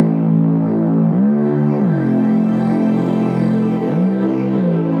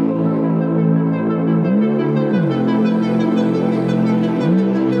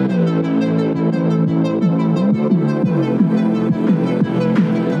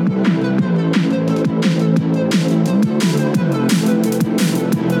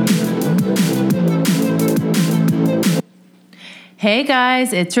Hey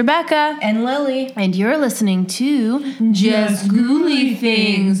guys, it's Rebecca. And Lily. And you're listening to Just Ghouly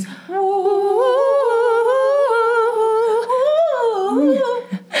Things.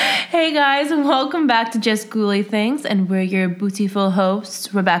 Hey guys, and welcome back to Just Ghouly Things. And we're your beautiful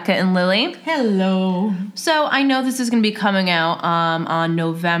hosts, Rebecca and Lily. Hello. So I know this is going to be coming out on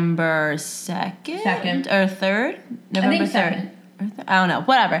November 2nd? Or 3rd? November 3rd. I don't know.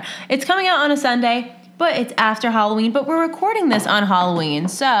 Whatever. It's coming out on a Sunday. But it's after Halloween, but we're recording this on Halloween,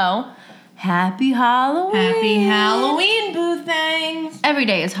 so happy Halloween. Happy Halloween, boo things. Every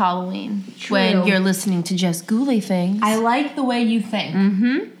day is Halloween. True. When you're listening to Just Ghouly Things. I like the way you think.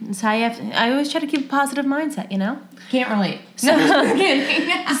 Mm-hmm. That's how you have to, I always try to keep a positive mindset, you know? Can't relate. So, I'm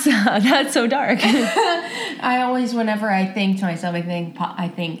kidding. So, that's so dark. I always, whenever I think to myself, I think,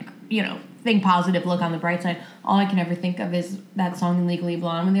 think positive, look on the bright side. All I can ever think of is that song in Legally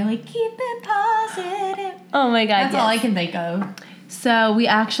Blonde when they're like, keep it positive. Oh my God, That's all I can think of. So we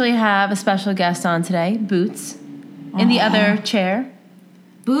actually have a special guest on today, Boots, in the other chair.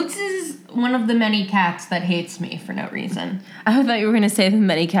 Boots is one of the many cats that hates me for no reason. I thought you were going to say the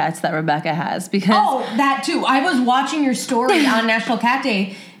many cats that Rebecca has, because... Oh, that too. I was watching your story on National Cat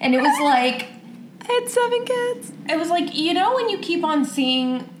Day, and it was like... I had 7 cats. It was like, you know when you keep on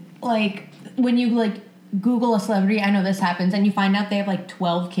seeing, like... When you, like, Google a celebrity, I know this happens, and you find out they have, like,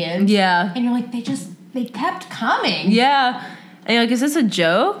 12 kids. Yeah. And you're like, they kept coming. Yeah. And you're like, is this a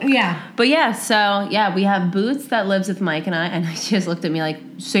joke? Yeah. But yeah, so, yeah, we have Boots that lives with Mike and I, and she just looked at me like,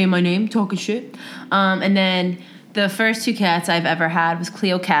 say my name, talking shit. And then the first 2 cats I've ever had was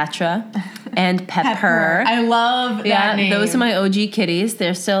Cleopatra and Pepper. I love that name. Those are my OG kitties.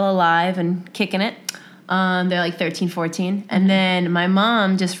 They're still alive and kicking it. They're like 13, 14. And then my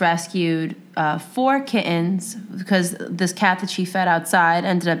mom just rescued 4 kittens because this cat that she fed outside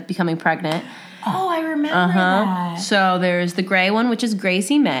ended up becoming pregnant. Oh, I remember that. So there's the gray one, which is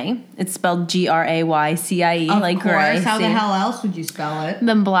Gracie May. It's spelled Graycie, like Gray. Of course. How the hell else would you spell it?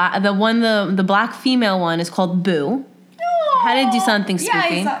 The black female one is called Boo. Oh, Had to do something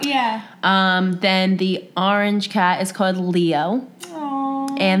spooky. Yeah. Then the orange cat is called Leo.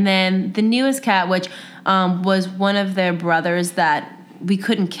 Aww. And then the newest cat, which was one of their brothers that we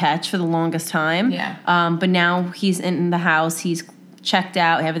couldn't catch for the longest time. Yeah. But now he's in the house. He's checked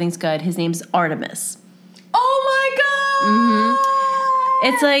out. Everything's good. His name's Artemis. Oh my God.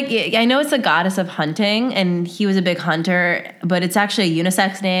 It's like, I know it's a goddess of hunting, and he was a big hunter, but it's actually a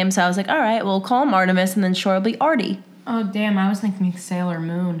unisex name. So I was like, all right, we'll call him Artemis, and then shortly Artie. Oh, damn. I was thinking Sailor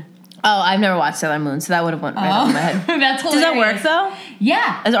Moon. Oh, I've never watched Sailor Moon, so that would have went right over my head. That's hilarious. Does that work, though?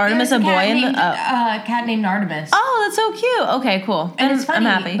 Yeah. Is Artemis a boy in the... cat named Artemis. Oh, that's so cute. Okay, cool. And it's funny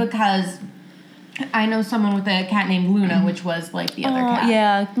I'm happy. Because I know someone with a cat named Luna, which was like the other cat.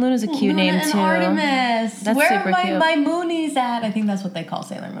 Yeah, Luna's a cute Luna name, and too. Artemis. That's Where super are cute. my Moonies at? I think that's what they call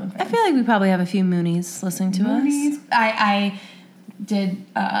Sailor Moon fans. I feel like we probably have a few Moonies listening to us. I did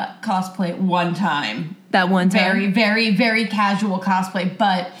cosplay one time. That one time? Very, very, very casual cosplay.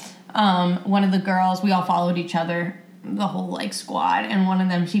 But one of the girls, we all followed each other, the whole like squad, and one of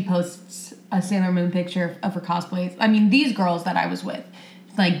them, she posts a Sailor Moon picture of her cosplays. I mean, these girls that I was with,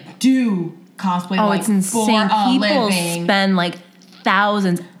 like, do cosplay. Oh, like, it's insane. People spend like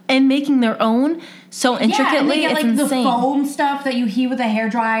thousands and making their own so intricately. Yeah, and they get, like, it's insane. the foam stuff that you heat with a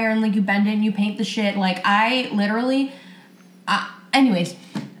hairdryer, and like you bend it and you paint the shit. Like, I literally, anyways.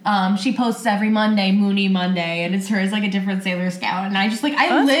 She posts every Monday, Moony Monday, and it's her as like a different Sailor Scout, and I just like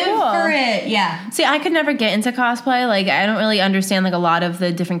I live for it. Yeah. See, I could never get into cosplay. Like, I don't really understand like a lot of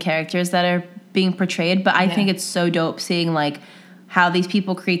the different characters that are being portrayed, but I think it's so dope seeing like how these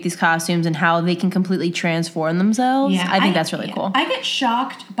people create these costumes and how they can completely transform themselves. Yeah, I think that's really cool. I get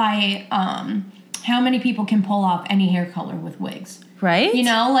shocked by how many people can pull off any hair color with wigs. Right? You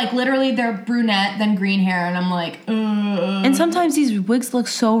know, like literally they're brunette, then green hair, and I'm like, And sometimes these wigs look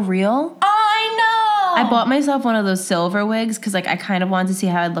so real. I know! I bought myself one of those silver wigs because like I kind of wanted to see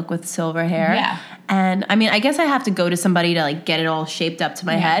how I'd look with silver hair. Yeah. And I mean, I guess I have to go to somebody to like get it all shaped up to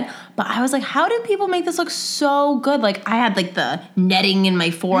my head. But I was like, how do people make this look so good? Like I had like the netting in my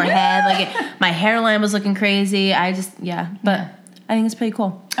forehead. Like my hairline was looking crazy. But I think it's pretty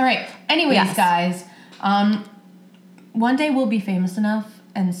cool. All right. Anyways, guys, one day we'll be famous enough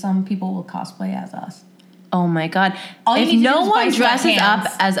and some people will cosplay as us. Oh my God. If no one dresses up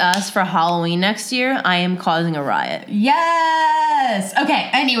as us for Halloween next year, I am causing a riot. Yes. Okay.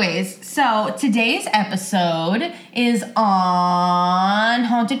 Anyways, so today's episode is on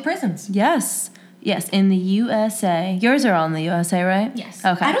haunted prisons. Yes. Yes, in the USA. Yours are all in the USA, right? Yes.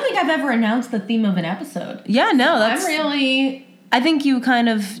 Okay. I don't think I've ever announced the theme of an episode. Yeah, no, that's... I'm really I think you kind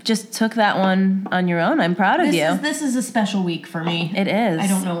of just took that one on your own. I'm proud of you. This is a special week for me. It is. I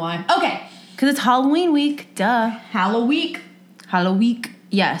don't know why. Okay. Because it's Halloween week. Duh. Halloween.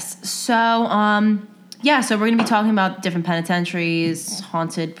 Yes. So, so we're going to be talking about different penitentiaries,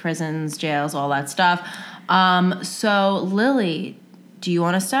 haunted prisons, jails, all that stuff. So, Lily, do you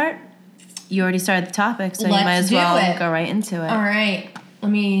want to start? You already started the topic, so you might as well go right into it. All right.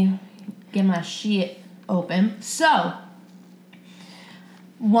 Let me get my sheet open. So,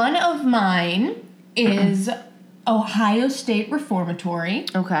 one of mine is Ohio State Reformatory.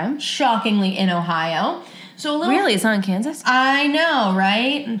 Okay. Shockingly in Ohio. So really? It's not in Kansas? I know,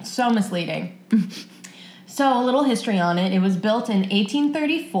 right? It's so misleading. So a little history on it. It was built in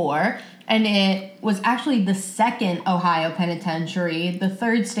 1834, and it was actually the second Ohio penitentiary, the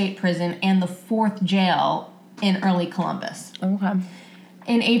third state prison, and the fourth jail in early Columbus. Okay.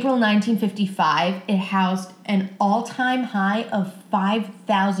 In April 1955, it housed an all-time high of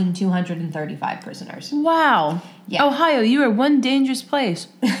 5,235 prisoners. Wow. Yeah. Ohio, you are one dangerous place.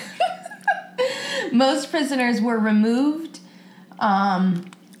 Most prisoners were removed from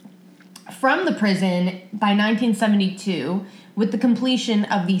the prison by 1972 with the completion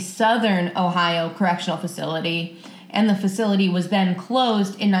of the Southern Ohio Correctional Facility, and the facility was then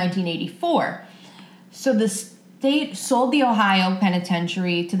closed in 1984. So the state sold the Ohio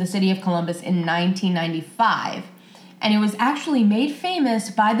Penitentiary to the city of Columbus in 1995, and it was actually made famous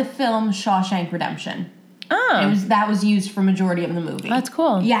by the film Shawshank Redemption. Oh. That was used for majority of the movie. That's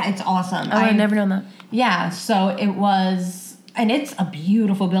cool. Yeah, it's awesome. Oh, I've never known that. Yeah, so it was, and it's a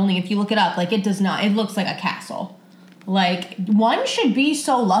beautiful building. If you look it up, it looks like a castle. One should be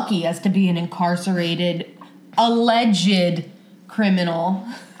so lucky as to be an incarcerated, alleged criminal.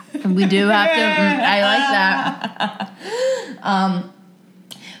 We do have to. I like that.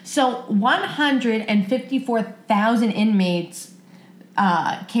 So 154,000 inmates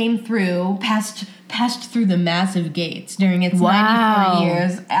passed through the massive gates during its 94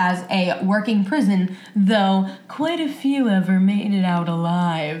 years as a working prison, though quite a few ever made it out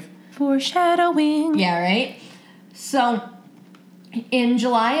alive. Foreshadowing. Yeah, right? So, in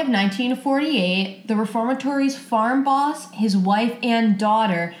July of 1948, the reformatory's farm boss, his wife, and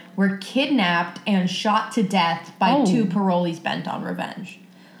daughter were kidnapped and shot to death by two parolees bent on revenge.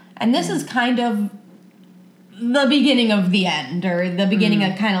 And this is kind of the beginning of the end, or the beginning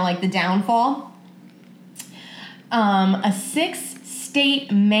of kind of the downfall. A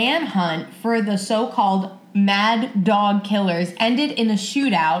 6-state manhunt for the so-called Mad Dog Killers ended in a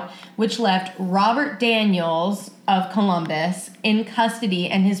shootout, which left Robert Daniels of Columbus in custody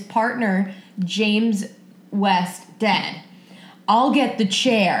and his partner, James West, dead. "I'll get the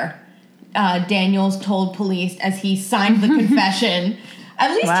chair," Daniels told police as he signed the confession.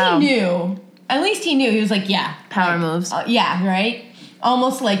 At least he knew. At least he knew. He was like, yeah. Power moves. Yeah, right?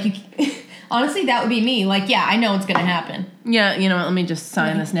 Almost like you... Honestly, that would be me. Yeah, I know it's going to happen. Yeah, you know what? Let me just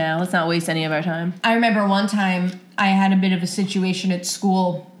sign this now. Let's not waste any of our time. I remember one time I had a bit of a situation at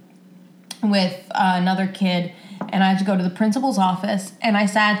school with another kid, and I had to go to the principal's office, and I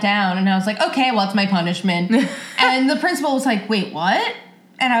sat down, and I was like, okay, what's my punishment? And the principal was like, wait, what?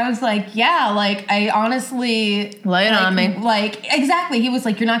 And I was like, yeah, I honestly... Lay it on me. Exactly. He was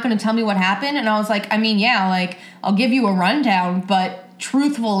like, you're not going to tell me what happened? And I was like, I mean, yeah, I'll give you a rundown, but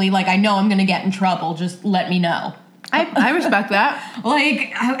truthfully, I know I'm going to get in trouble. Just let me know. I respect that. I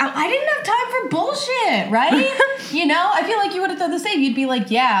didn't have time for bullshit, right? I feel like you would have done the same. You'd be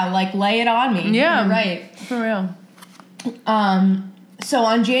like, yeah, lay it on me. Yeah. You're right. For real. So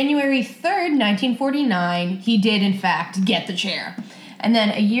on January 3rd, 1949, he did, in fact, get the chair. And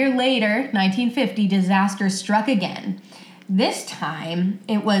then a year later, 1950, disaster struck again. This time,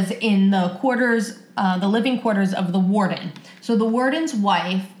 it was in the living quarters of the warden. So the warden's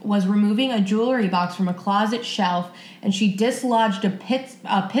wife was removing a jewelry box from a closet shelf, and she dislodged a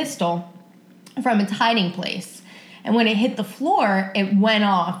pistol from its hiding place. And when it hit the floor, it went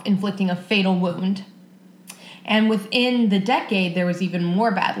off, inflicting a fatal wound. And within the decade, there was even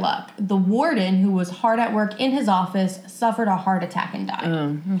more bad luck. The warden, who was hard at work in his office, suffered a heart attack and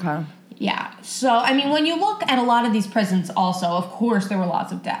died. Okay. Yeah. So, I mean, when you look at a lot of these prisons also, of course there were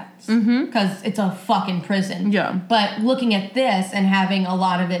lots of deaths. Because it's a fucking prison. Yeah. But looking at this and having a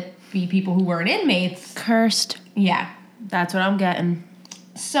lot of it be people who weren't inmates. Cursed. Yeah. That's what I'm getting.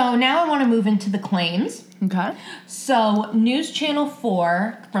 So now I want to move into the claims. Okay. So News Channel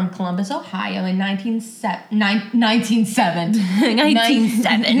 4 from Columbus, Ohio in 1997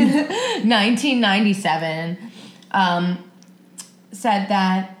 said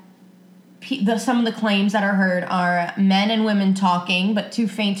that some of the claims that are heard are men and women talking, but too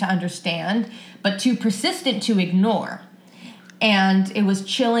faint to understand, but too persistent to ignore. And it was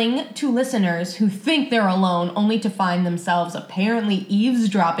chilling to listeners who think they're alone, only to find themselves apparently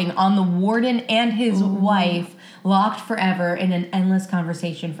eavesdropping on the warden and his wife, locked forever in an endless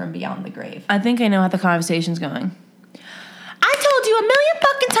conversation from beyond the grave. I think I know how the conversation's going. I told you 1,000,000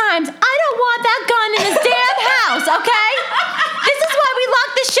 fucking times, I don't want that gun in this damn house, okay? This is why we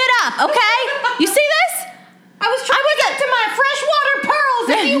locked this shit up, okay? You see this? I was trying to get to my freshwater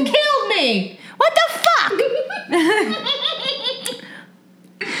pearls and you killed me! What the fuck?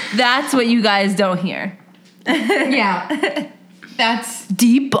 That's what you guys don't hear. Yeah. That's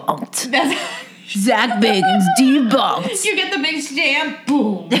debunked. Zach Bagans debunked. You get the big stamp,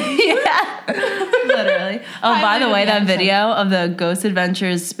 boom. Yeah. Literally. Oh, by the way, that video of the Ghost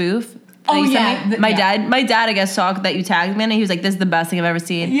Adventures spoof. Oh, yeah. My dad, I guess, saw that you tagged me in, and he was like, this is the best thing I've ever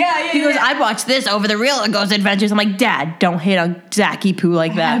seen. Yeah. He goes, I'd watch this over the real Ghost Adventures. I'm like, Dad, don't hate on Zachy Poo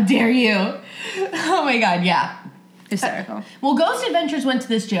like that. How dare you? Oh, my God, yeah. Hysterical. Well, Ghost Adventures went to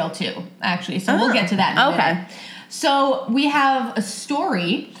this jail, too, actually, so we'll get to that in a minute. So we have a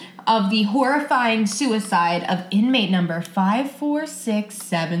story of the horrifying suicide of inmate number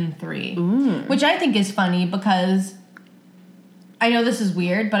 54673, which I think is funny because I know this is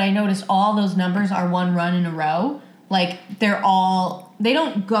weird, but I noticed all those numbers are one run in a row. Like, they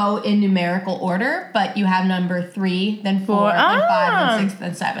don't go in numerical order, but you have number 3, then 4, then 5, then 6,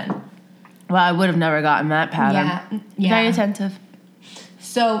 then 7. Well, I would have never gotten that pattern. Yeah. Very attentive.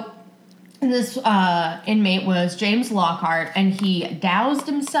 So this inmate was James Lockhart, and he doused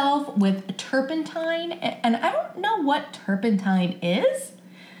himself with turpentine. And I don't know what turpentine is.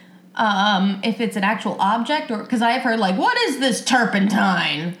 If it's an actual object, or because I've heard, like, what is this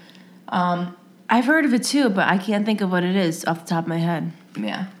turpentine? I've heard of it too, but I can't think of what it is off the top of my head.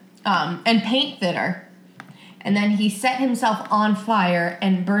 Yeah. And paint thinner. And then he set himself on fire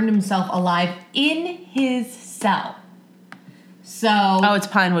and burned himself alive in his cell. So. Oh, it's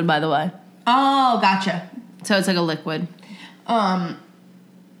pine wood, by the way. Oh, gotcha. So it's like a liquid.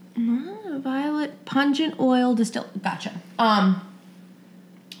 Violet pungent oil distilled. Gotcha. But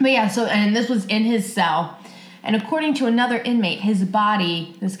yeah, so, and this was in his cell. And according to another inmate, his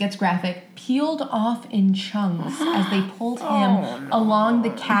body, this gets graphic, peeled off in chunks as they pulled him along the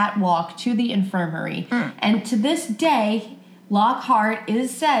catwalk to the infirmary. And to this day, Lockhart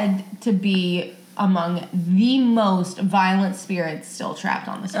is said to be among the most violent spirits still trapped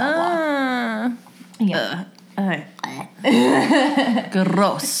on the cell block. Yeah.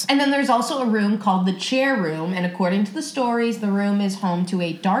 Gross. And then there's also a room called the chair room, and according to the stories, the room is home to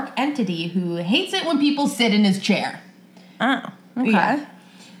a dark entity who hates it when people sit in his chair. Oh, okay. Yeah.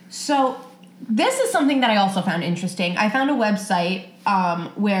 So this is something that I also found interesting. I found a website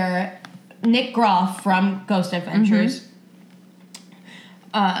where Nick Groff from Ghost Adventures,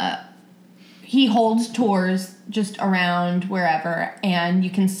 he holds tours just around wherever, and you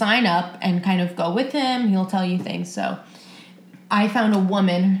can sign up and kind of go with him. He'll tell you things. So I found a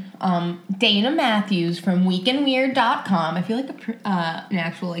woman, Dana Matthews from weekandweird.com. I feel like an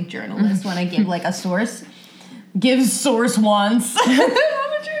actual like journalist when I give like a source. Gives source once. I'm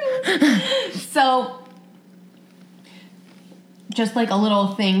a journalist. So just like a little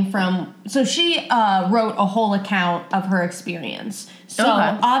thing from, so she wrote a whole account of her experience. So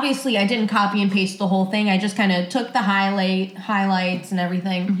obviously I didn't copy and paste the whole thing. I just kind of took the highlights and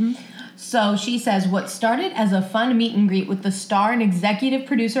everything. So she says, what started as a fun meet and greet with the star and executive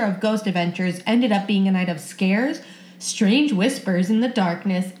producer of Ghost Adventures ended up being a night of scares, strange whispers in the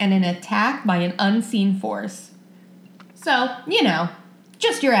darkness, and an attack by an unseen force. So, you know,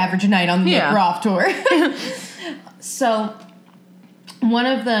 just your average night on the Nick Groff tour. So one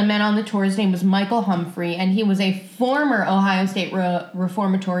of the men on the tour, his name was Michael Humphrey, and he was a former Ohio State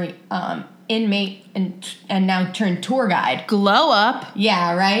reformatory inmate and now turned tour guide. Glow up.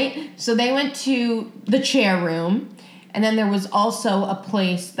 Yeah, right? So they went to the chair room, and then there was also a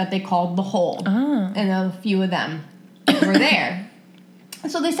place that they called the Hole. And a few of them were there.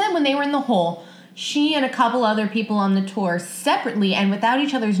 So they said when they were in the Hole, she and a couple other people on the tour, separately and without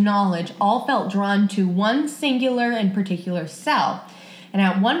each other's knowledge, all felt drawn to one singular and particular cell. And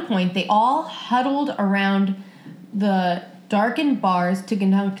at one point, they all huddled around the darkened bars to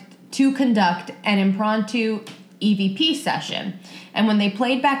conduct an impromptu EVP session. And when they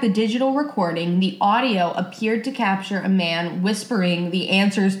played back the digital recording, the audio appeared to capture a man whispering the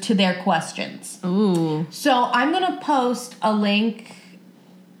answers to their questions. Ooh. So I'm going to post a link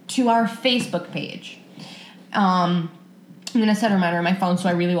to our Facebook page. I'm going to set a reminder on my phone, so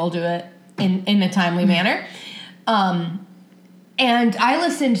I really will do it in a timely manner. And I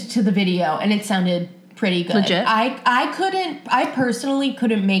listened to the video, and it sounded pretty good. Legit? I personally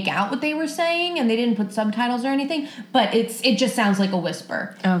couldn't make out what they were saying, and they didn't put subtitles or anything, but it just sounds like a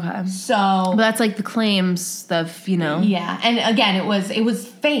whisper. Okay. So but that's like the claims stuff, you know. Yeah, and again, it was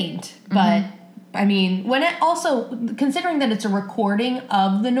faint, but I mean, when it also, considering that it's a recording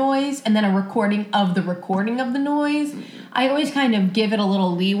of the noise and then a recording of the noise, I always kind of give it a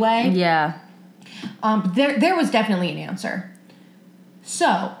little leeway. Yeah. There was definitely an answer.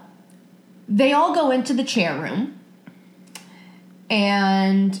 So, they all go into the chair room,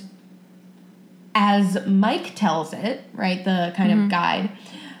 and as Mike tells it, right, the kind of guide,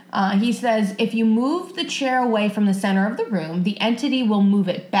 he says, if you move the chair away from the center of the room, the entity will move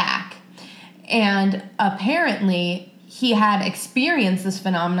it back. And apparently, he had experienced this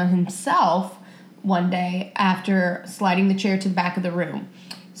phenomenon himself one day after sliding the chair to the back of the room.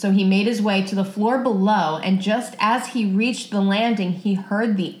 So he made his way to the floor below, and just as he reached the landing, he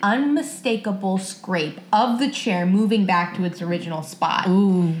heard the unmistakable scrape of the chair moving back to its original spot.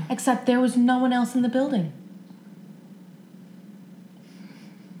 Ooh. Except there was no one else in the building.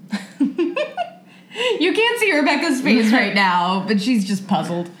 You can't see Rebecca's face right now, but she's just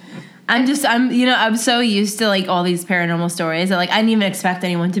puzzled. I'm so used to like all these paranormal stories that like I didn't even expect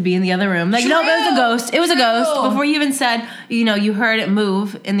anyone to be in the other room. Like, no, it was a ghost. It was a ghost. Before you even said, you heard it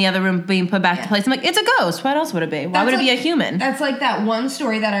move in the other room being put back to place. I'm like, it's a ghost. What else would it be? Why would it be a human? That's like that one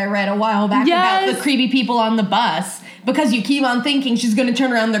story that I read a while back about the creepy people on the bus. Because you keep on thinking she's going to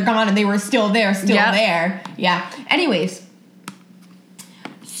turn around, they're gone, and they were still there. Yeah. Anyways.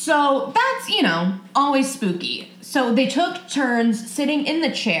 So that's, always spooky. So they took turns sitting in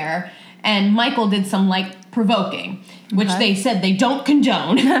the chair, and Michael did some, provoking, which they said they don't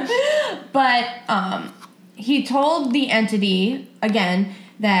condone. But he told the entity, again,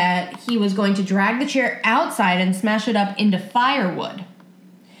 that he was going to drag the chair outside and smash it up into firewood.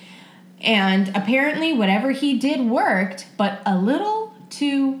 And apparently whatever he did worked, but a little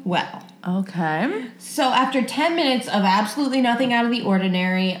too well. Okay. So after 10 minutes of absolutely nothing out of the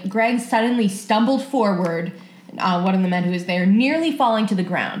ordinary, Greg suddenly stumbled forward, one of the men who was there, nearly falling to the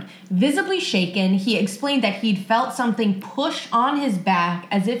ground. Visibly shaken, he explained that he'd felt something push on his back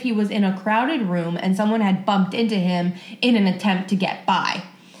as if he was in a crowded room and someone had bumped into him in an attempt to get by.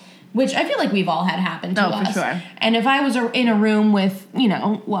 Which I feel like we've all had happen to us. Oh, for sure. And if I was in a room with,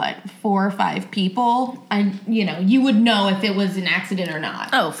 4 or 5 people, you would know if it was an accident or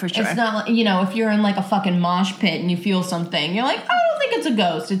not. Oh, for sure. It's not, if you're in, a fucking mosh pit and you feel something, you're like, I don't think it's a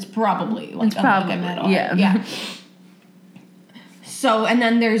ghost. It's probably, a metal. Yeah. So, and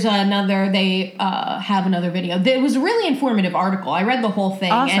then there's they have another video. It was a really informative article. I read the whole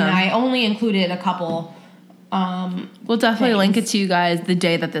thing. Awesome. And I only included a couple we'll definitely link it to you guys the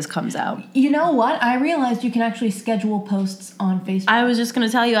day that this comes out. You know what? I realized you can actually schedule posts on Facebook. I was just going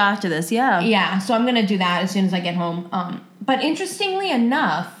to tell you after this, yeah. Yeah, so I'm going to do that as soon as I get home. But interestingly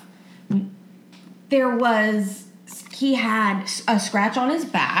enough, he had a scratch on his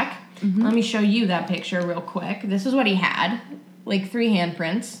back. Mm-hmm. Let me show you that picture real quick. This is what he had, 3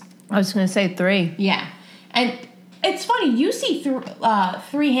 handprints. I was going to say 3. Yeah. And it's funny, you see 3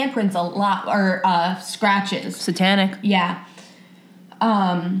 handprints a lot, or scratches. Satanic. Yeah.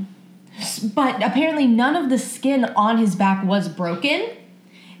 But apparently none of the skin on his back was broken.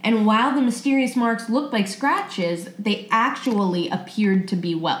 And while the mysterious marks looked like scratches, they actually appeared to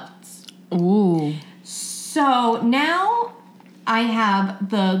be welts. Ooh. So now I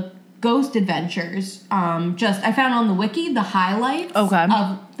have the Ghost Adventures. I found on the wiki the highlights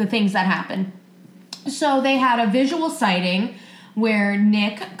of the things that happened. So they had a visual sighting where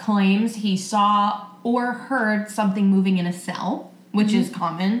Nick claims he saw or heard something moving in a cell, which is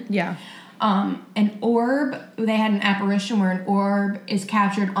common. Yeah. An orb, they had an apparition where an orb is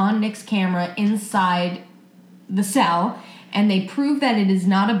captured on Nick's camera inside the cell, and they prove that it is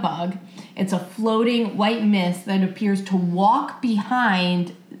not a bug. It's a floating white mist that appears to walk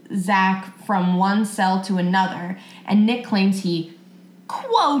behind Zach from one cell to another, and Nick claims he,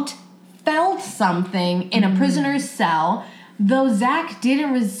 quote, felt something in a prisoner's cell, though Zach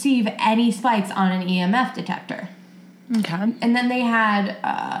didn't receive any spikes on an EMF detector. Okay. And then they had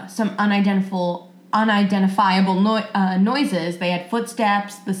some unidentifiable noises. They had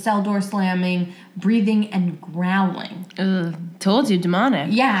footsteps, the cell door slamming, breathing, and growling. Told you, demonic.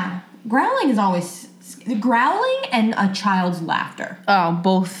 Yeah. Growling is always... Growling and a child's laughter. Oh,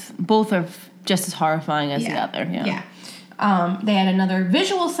 both are just as horrifying as the other. Yeah. They had another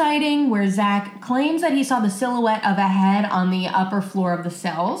visual sighting where Zach claims that he saw the silhouette of a head on the upper floor of the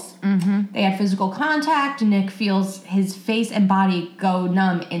cells. Mm-hmm. They had physical contact. Nick feels his face and body go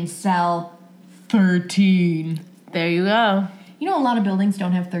numb in cell 13. There you go. You know, a lot of buildings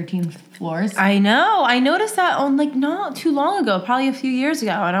don't have 13 floors. I know. I noticed that on, like, not too long ago, probably a few years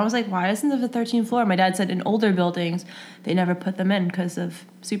ago. And I was like, why isn't there a 13th floor? My dad said in older buildings, they never put them in because of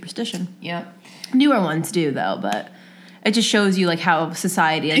superstition. Yep. Newer ones do, though, but it just shows you, like, how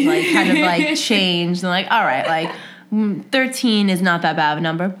society has, like, kind of, like, changed. And, like, all right, like, 13 is not that bad of a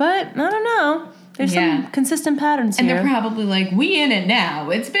number, but I don't know. There's some consistent patterns here. And they're probably like, we in it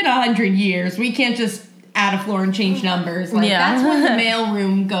now. It's been 100 years. We can't just add a floor and change numbers. Like, that's when the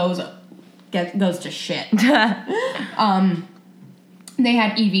mailroom goes to shit. They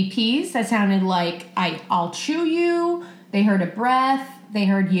had EVPs that sounded like, I'll chew you. They heard a breath. They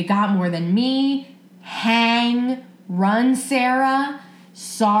heard, you got more than me. Hang. Run, Sarah.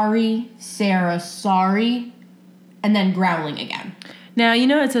 Sorry, Sarah, sorry. And then growling again. Now, you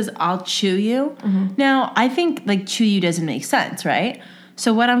know it says, I'll chew you. Mm-hmm. Now, I think, like, chew you doesn't make sense, right?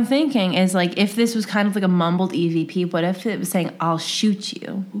 So what I'm thinking is, like, if this was kind of like a mumbled EVP, what if it was saying, I'll shoot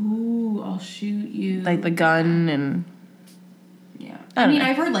you? Ooh, I'll shoot you. Like the gun and... Yeah. I mean,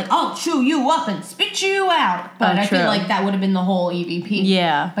 I've heard, like, I'll chew you up and spit you out. But I feel like that would have been the whole EVP.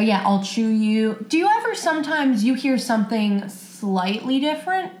 Yeah. But yeah, I'll chew you. Do you ever sometimes you hear something slightly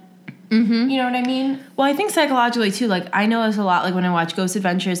different? Mm-hmm. You know what I mean? Well, I think psychologically, too. Like, I know this a lot, like, when I watch Ghost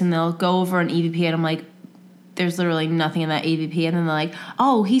Adventures and they'll go over an EVP and I'm like, there's literally nothing in that EVP. And then they're like,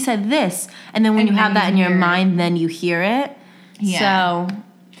 oh, he said this. And then when you have that in your mind, then you hear it. Yeah. So,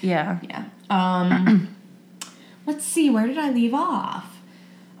 yeah. Yeah. Let's see. Where did I leave off?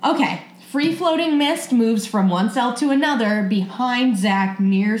 Okay. Free-floating mist moves from one cell to another behind Zach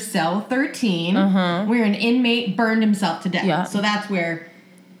near cell 13, where an inmate burned himself to death. Yeah. So that's where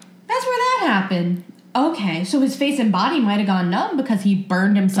that happened. Okay. So his face and body might have gone numb because he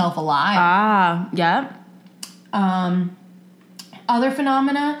burned himself alive. Ah, yeah. Other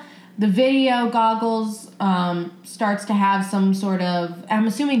phenomena, the video goggles starts to have some sort of, I'm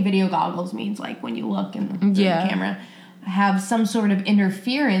assuming video goggles means like when you look in the camera, have some sort of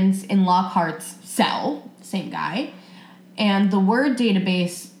interference in Lockhart's cell, same guy, and the word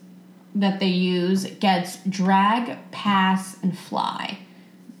database that they use gets drag, pass, and fly.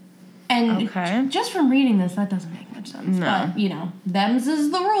 And just from reading this, that doesn't make much sense. No. But, you know, them's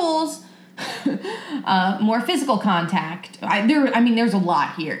is the rules. More physical contact. There's a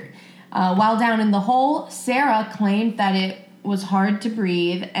lot here. While down in the hole, Sarah claimed that it was hard to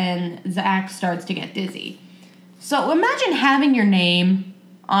breathe, and Zach starts to get dizzy. So imagine having your name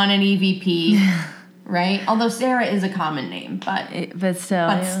on an EVP, right? Although Sarah is a common name, but still,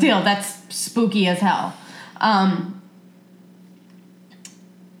 that's spooky as hell. And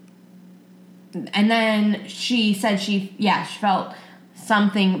then she said she felt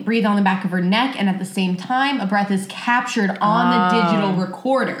something breathe on the back of her neck, and at the same time, a breath is captured on the digital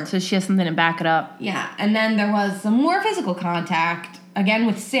recorder. So she has something to back it up. Yeah, and then there was some more physical contact, again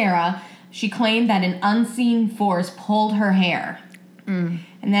with Sarah. She claimed that an unseen force pulled her hair. And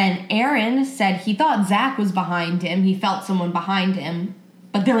then Aaron said he thought Zach was behind him. He felt someone behind him,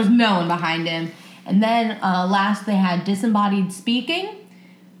 but there was no one behind him. And then last they had disembodied speaking,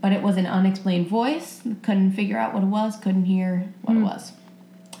 but it was an unexplained voice. Couldn't figure out what it was. Couldn't hear what it was.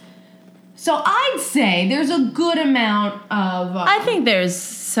 So I'd say there's a good amount of... I think there's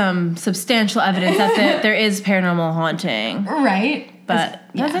some substantial evidence that there is paranormal haunting. Right. But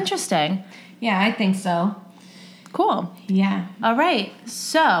that's interesting. Yeah, I think so. Cool. Yeah. All right.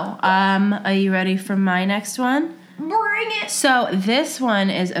 So, are you ready for my next one? Bring it. So this one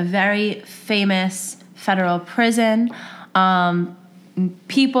is a very famous federal prison.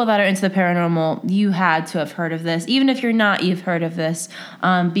 People that are into the paranormal, you had to have heard of this. Even if you're not, you've heard of this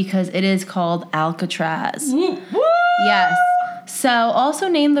because it is called Alcatraz. Woo! Yes. So, also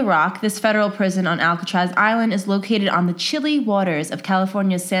named The Rock, this federal prison on Alcatraz Island is located on the chilly waters of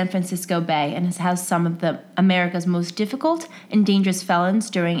California's San Francisco Bay and has housed some of America's most difficult and dangerous felons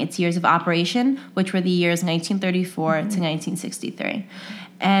during its years of operation, which were the years 1934 to 1963.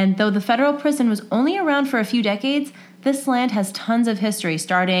 And though the federal prison was only around for a few decades, this land has tons of history,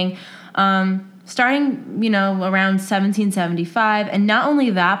 starting around 1775, and not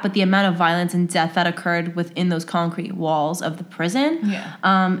only that, but the amount of violence and death that occurred within those concrete walls of the prison.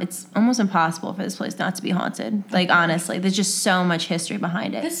 Yeah. It's almost impossible for this place not to be haunted. Like, honestly, there's just so much history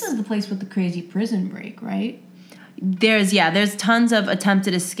behind it. This is the place with the crazy prison break, right? There's tons of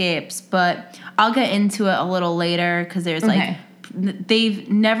attempted escapes, but I'll get into it a little later because there's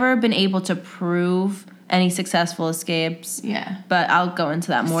they've never been able to prove any successful escapes. Yeah. But I'll go into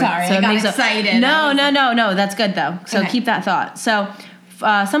that more. Sorry, I got excited. No. That's good, though. So keep that thought. So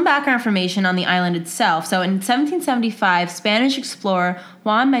some background information on the island itself. So in 1775, Spanish explorer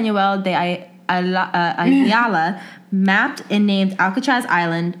Juan Manuel de Ayala mapped and named Alcatraz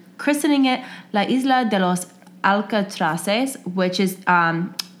Island, christening it La Isla de los Alcatraces, which is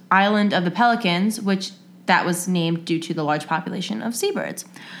Island of the Pelicans, which that was named due to the large population of seabirds.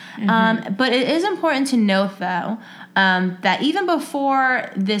 But it is important to note, though, that even before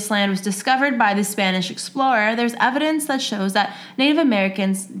this land was discovered by the Spanish explorer, there's evidence that shows that Native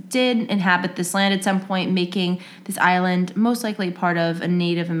Americans did inhabit this land at some point, making this island most likely part of a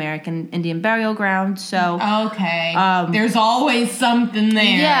Native American Indian burial ground. So, okay, there's always something there.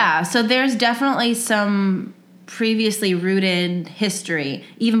 Yeah, so there's definitely some previously rooted history,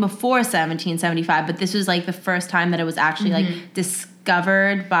 even before 1775, but this was like the first time that it was actually like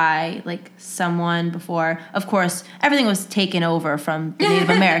discovered by like someone before. Of course, everything was taken over from the Native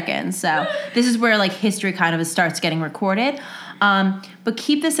Americans, so this is where like history kind of starts getting recorded. But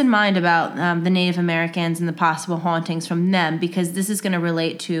keep this in mind about the Native Americans and the possible hauntings from them, because this is going to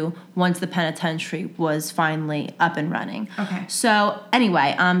relate to once the penitentiary was finally up and running. Okay. So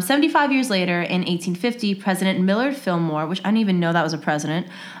anyway, 75 years later, in 1850, President Millard Fillmore, which I didn't even know that was a president,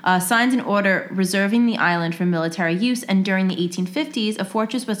 signs an order reserving the island for military use. And during the 1850s, a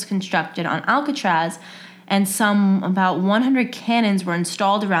fortress was constructed on Alcatraz, and about 100 cannons were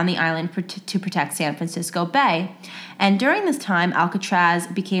installed around the island to protect San Francisco Bay. And during this time, Alcatraz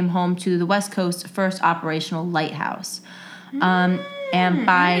became home to the West Coast's first operational lighthouse. And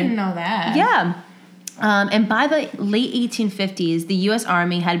I didn't know that. Yeah. And by the late 1850s, the U.S.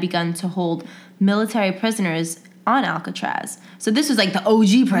 Army had begun to hold military prisoners on Alcatraz. So this was like the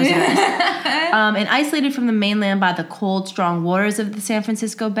OG prisoners. And isolated from the mainland by the cold, strong waters of the San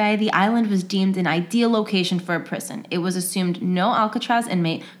Francisco Bay, the island was deemed an ideal location for a prison. It was assumed no Alcatraz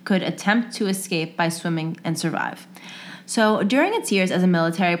inmate could attempt to escape by swimming and survive. So during its years as a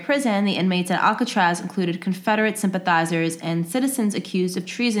military prison, the inmates at Alcatraz included Confederate sympathizers and citizens accused of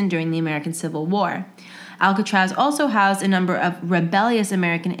treason during the American Civil War. Alcatraz also housed a number of rebellious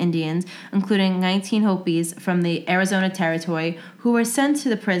American Indians, including 19 Hopis from the Arizona Territory, who were sent to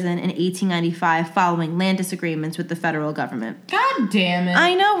the prison in 1895 following land disagreements with the federal government. God damn it.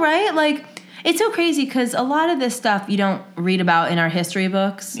 I know, right? Like, it's so crazy because a lot of this stuff you don't read about in our history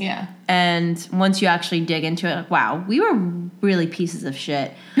books. Yeah. And once you actually dig into it, like, wow, we were really pieces of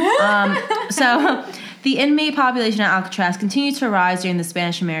shit. So the inmate population at Alcatraz continued to rise during the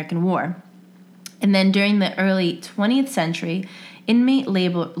Spanish-American War. And then during the early 20th century, inmate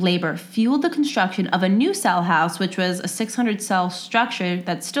labor fueled the construction of a new cell house, which was a 600-cell structure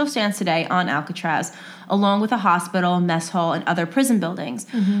that still stands today on Alcatraz, along with a hospital, mess hall, and other prison buildings.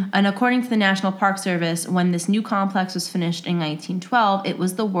 And according to the National Park Service, when this new complex was finished in 1912, it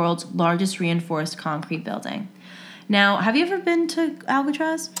was the world's largest reinforced concrete building. Now, have you ever been to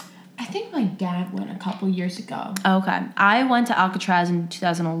Alcatraz? I think my dad went a couple years ago. Okay. I went to Alcatraz in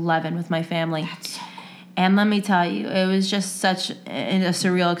 2011 with my family. That's so cool. And let me tell you, it was just such a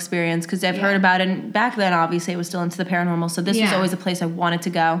surreal experience because I've heard about it. And back then, obviously, it was still into the paranormal. So this was always a place I wanted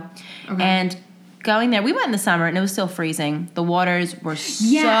to go. Okay. And going there, we went in the summer and it was still freezing. The waters were so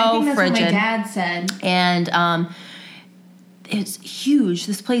frigid. I think that's what my dad said. And it's huge.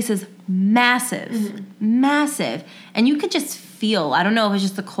 This place is massive. Massive. And you could just feel, I don't know if it's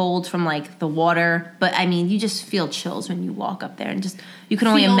just the cold from like the water, but I mean, you just feel chills when you walk up there and just, you can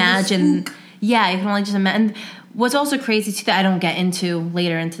only imagine. Yeah, you can only just imagine. And what's also crazy too that I don't get into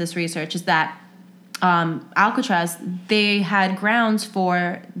later into this research is that Alcatraz, they had grounds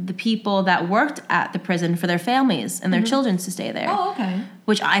for the people that worked at the prison for their families and their children to stay there. Oh, okay.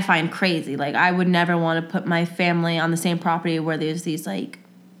 Which I find crazy. Like, I would never want to put my family on the same property where there's these, like,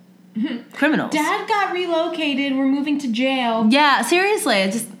 criminals. Dad got relocated. We're moving to jail. Yeah, seriously.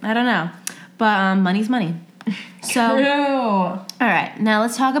 I don't know. But money's money. So, True. All right. Now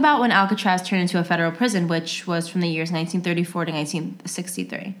let's talk about when Alcatraz turned into a federal prison, which was from the years 1934 to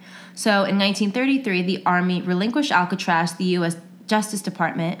 1963. So in 1933, the Army relinquished Alcatraz to the U.S. Justice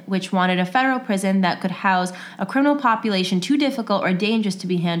Department, which wanted a federal prison that could house a criminal population too difficult or dangerous to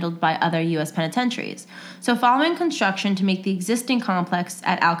be handled by other U.S. penitentiaries. So following construction to make the existing complex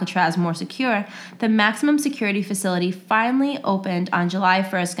at Alcatraz more secure, the maximum security facility finally opened on July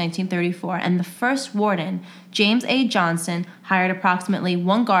 1st, 1934, and the first warden, James A. Johnson, hired approximately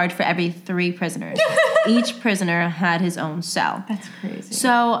one guard for every 3 prisoners. Each prisoner had his own cell. That's crazy.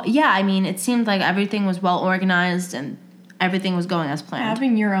 So, yeah, I mean, it seemed like everything was well organized and everything was going as planned.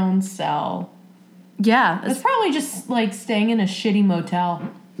 Having your own cell. Yeah. It's probably just like staying in a shitty motel.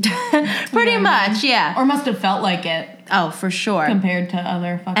 Pretty much, yeah. Or must have felt like it. Oh, for sure. Compared to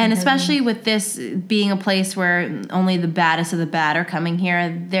other fucking And prisons. especially with this being a place where only the baddest of the bad are coming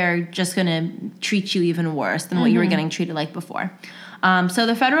here, they're just going to treat you even worse than what you were getting treated like before. So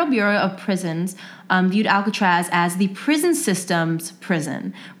the Federal Bureau of Prisons viewed Alcatraz as the prison system's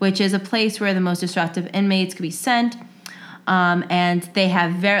prison, which is a place where the most destructive inmates could be sent. And they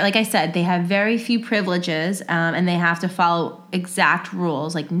have like I said, they have very few privileges, and they have to follow exact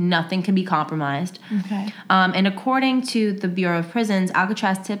rules. Like nothing can be compromised. Okay. And according to the Bureau of Prisons,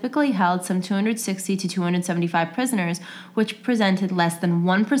 Alcatraz typically held some 260 to 275 prisoners, which presented less than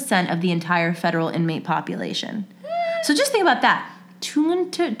 1% of the entire federal inmate population. So just think about that.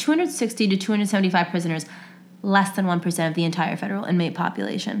 260 to 275 prisoners, less than 1% of the entire federal inmate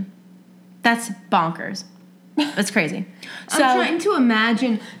population. That's bonkers. That's crazy. So I'm trying to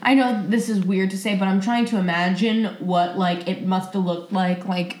imagine, I know this is weird to say, but I'm trying to imagine what, like, it must have looked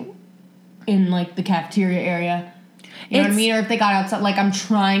like, in, like, the cafeteria area. You know what I mean? Or if they got outside, like, I'm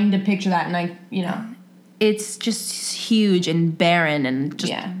trying to picture that, and it's just huge and barren and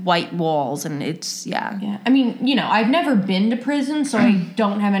just white walls, and it's, Yeah. I mean, I've never been to prison, so I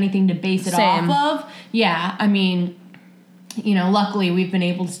don't have anything to base it off of. Yeah, I mean, luckily we've been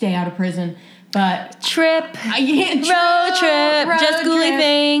able to stay out of prison. But road trip, just ghouly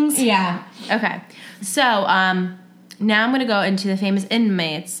things. Yeah. Okay. So now I'm going to go into the famous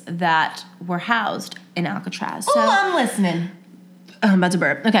inmates that were housed in Alcatraz. So, I'm listening. I'm about to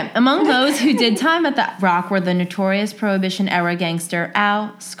burp. Okay. Among those who did time at the Rock were the notorious Prohibition-era gangster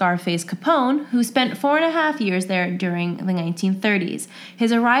Al Scarface Capone, who spent 4.5 years there during the 1930s.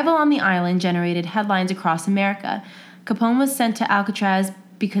 His arrival on the island generated headlines across America. Capone was sent to Alcatraz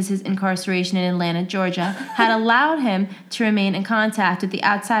because his incarceration in Atlanta, Georgia, had allowed him to remain in contact with the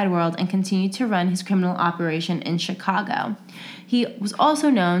outside world and continue to run his criminal operation in Chicago. He was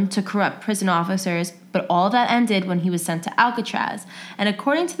also known to corrupt prison officers, but all that ended when he was sent to Alcatraz. And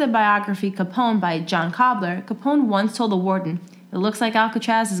according to the biography Capone by John Cobbler, Capone once told the warden, "It looks like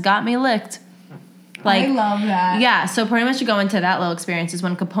Alcatraz has got me licked." I love that. Yeah, so pretty much to go into that little experience is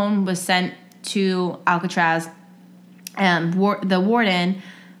when Capone was sent to Alcatraz, the warden,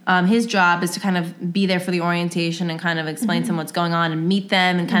 his job is to kind of be there for the orientation and kind of explain to them what's going on and meet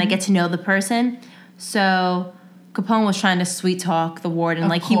them and kind of get to know the person. So Capone was trying to sweet talk the warden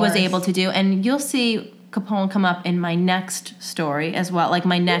like he was able to do. And you'll see Capone come up in my next story as well, like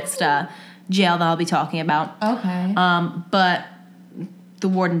my next jail that I'll be talking about. Okay. But the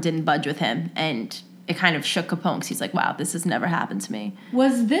warden didn't budge with him, and it kind of shook Capone because he's like, wow, this has never happened to me.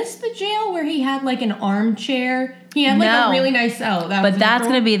 Was this the jail where he had like an armchair? He had like a really nice but that's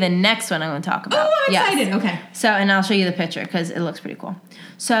going to be the next one I'm going to talk about. Oh, I'm excited. Okay. So, and I'll show you the picture because it looks pretty cool.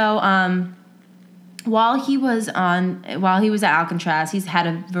 So, while he was at Alcatraz, he's had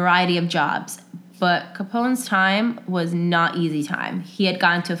a variety of jobs. But Capone's time was not easy time. He had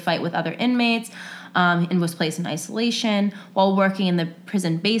gotten into a fight with other inmates and was placed in isolation. While working in the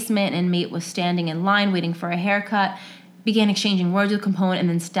prison basement, an inmate was standing in line waiting for a haircut, began exchanging words with Capone, and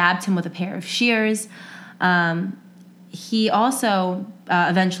then stabbed him with a pair of shears. He also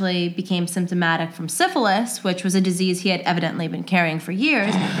eventually became symptomatic from syphilis, which was a disease he had evidently been carrying for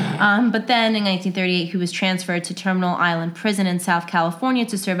years. But then in 1938, he was transferred to Terminal Island Prison in South California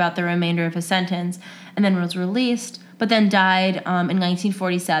to serve out the remainder of his sentence, and then was released, but then died in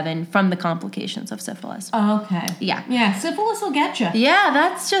 1947 from the complications of syphilis. Oh, okay. Yeah. Yeah, syphilis will get you. Yeah,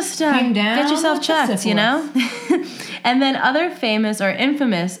 that's just get yourself checked, you know? And then other famous or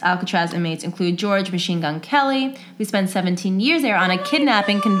infamous Alcatraz inmates include George Machine Gun Kelly, who spent 17 years there on a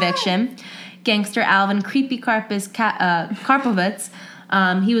kidnapping conviction. Gangster Alvin Creepy Karpovitz.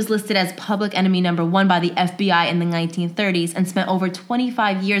 He was listed as public enemy number 1 by the FBI in the 1930s and spent over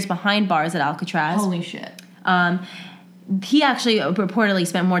 25 years behind bars at Alcatraz. Holy shit. He actually reportedly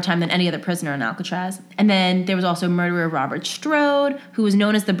spent more time than any other prisoner in Alcatraz. And then there was also murderer Robert Strode, who was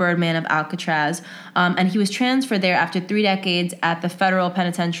known as the Birdman of Alcatraz. And he was transferred there after 3 decades at the federal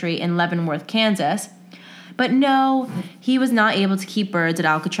penitentiary in Leavenworth, Kansas. But no, he was not able to keep birds at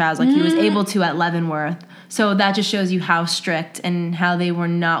Alcatraz like he was able to at Leavenworth. So that just shows you how strict and how they were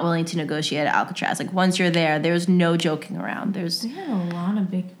not willing to negotiate at Alcatraz. Like, once you're there, there's no joking around. They had a lot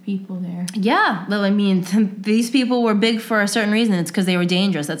of big people there. Yeah. Well, I mean, these people were big for a certain reason. It's because they were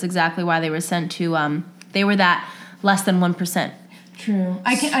dangerous. That's exactly why they were sent to, they were that less than 1%. True.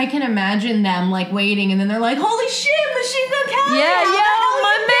 I can imagine them, like, waiting, and then they're like, holy shit, Machine Gun Kelly! Yeah,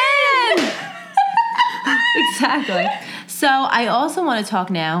 my man! Exactly. So I also want to talk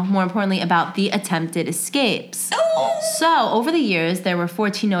now, more importantly, about the attempted escapes. Oh. So over the years, there were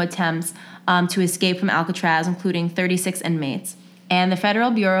 14 attempts to escape from Alcatraz, including 36 inmates. And the Federal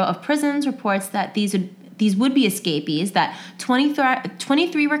Bureau of Prisons reports that these would-be escapees, that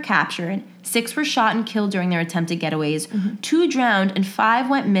 23 were captured, 6 were shot and killed during their attempted getaways, 2 drowned, and 5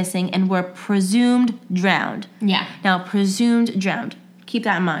 went missing and were presumed drowned. Yeah. Now, presumed drowned. Keep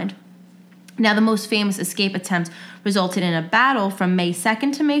that in mind. Now, the most famous escape attempt resulted in a battle from May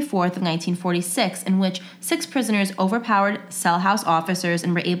 2nd to May 4th of 1946, in which 6 prisoners overpowered cell house officers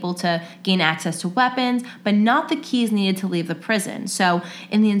and were able to gain access to weapons, but not the keys needed to leave the prison. So,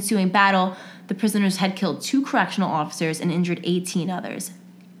 in the ensuing battle, the prisoners had killed 2 correctional officers and injured 18 others.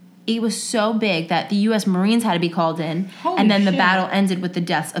 It was so big that the U.S. Marines had to be called in, and then the battle ended with the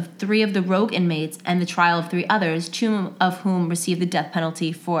deaths of 3 of the rogue inmates and the trial of 3 others, 2 of whom received the death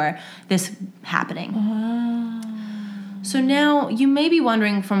penalty for this happening. So now you may be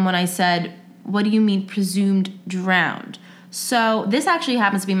wondering from when I said, what do you mean presumed drowned? So this actually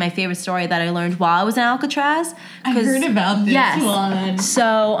happens to be my favorite story that I learned while I was in Alcatraz. I heard about this one.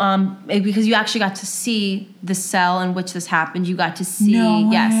 So because you actually got to see the cell in which this happened. You got to see,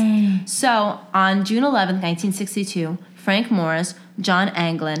 So on June 11th, 1962, Frank Morris, John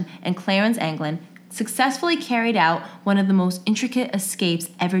Anglin, and Clarence Anglin successfully carried out one of the most intricate escapes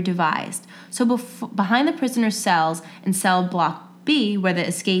ever devised. So behind the prisoners' cells in cell block B, where the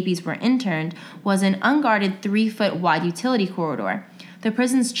escapees were interned, was an unguarded 3-foot wide utility corridor. The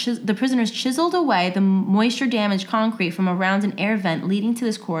prisoners chiseled away the moisture-damaged concrete from around an air vent leading to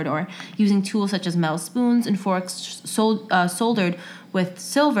this corridor using tools such as metal spoons and forks soldered with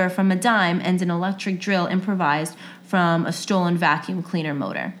silver from a dime and an electric drill improvised from a stolen vacuum cleaner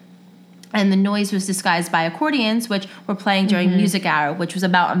motor. And the noise was disguised by accordions, which were playing during music hour, which was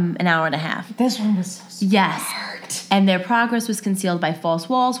about an hour and a half. This one was so smart. Yes. And their progress was concealed by false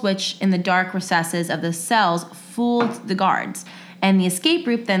walls, which in the dark recesses of the cells fooled the guards. And the escape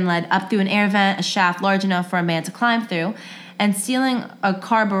route then led up through an air vent, a shaft large enough for a man to climb through. And stealing a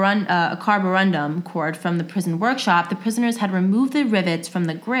carborundum cord from the prison workshop, the prisoners had removed the rivets from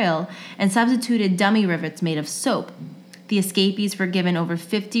the grill and substituted dummy rivets made of soap. The escapees were given over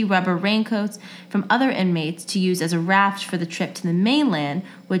 50 rubber raincoats from other inmates to use as a raft for the trip to the mainland,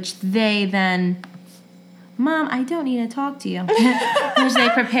 which they then... Mom, I don't need to talk to you. Which they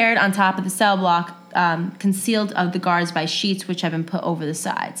prepared on top of the cell block, concealed of the guards by sheets which had been put over the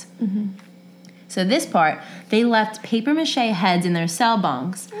sides. So this part, they left papier-mâché heads in their cell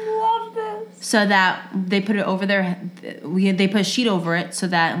bunks. I love this. So that they put it over they put a sheet over it so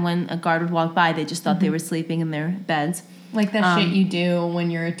that when a guard would walk by, they just thought they were sleeping in their beds. Like that shit you do when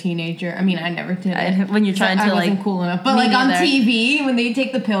you're a teenager. I mean, I never did it. When you're trying to, I wasn't cool enough. But, like, on TV, when they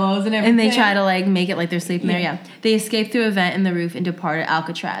take the pillows and everything. And they try to, like, make it like they're sleeping there, They escaped through a vent in the roof and departed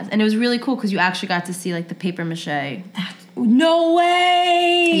Alcatraz. And it was really cool because you actually got to see, like, the papier-mâché. No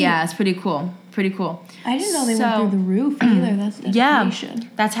way! Yeah, it's pretty cool. Pretty cool. I didn't know they went through the roof either. That's dedication. Yeah,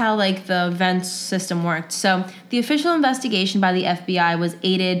 that's how, like, the vent system worked. So the official investigation by the FBI was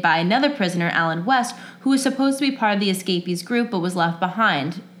aided by another prisoner, Alan West, who was supposed to be part of the escapees group but was left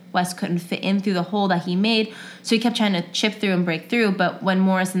behind. West couldn't fit in through the hole that he made, so he kept trying to chip through and break through, but when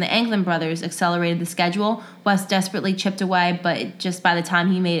Morris and the Anglin brothers accelerated the schedule, West desperately chipped away, but just by the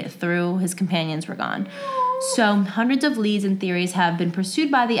time he made it through, his companions were gone. So hundreds of leads and theories have been pursued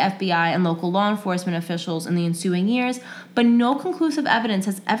by the FBI and local law enforcement officials in the ensuing years, but no conclusive evidence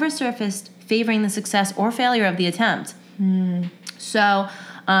has ever surfaced favoring the success or failure of the attempt. So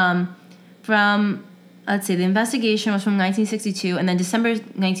the investigation was from 1962, and then December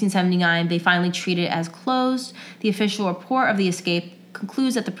 1979, they finally treated it as closed. The official report of the escape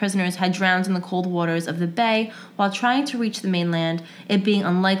concludes that the prisoners had drowned in the cold waters of the bay while trying to reach the mainland, it being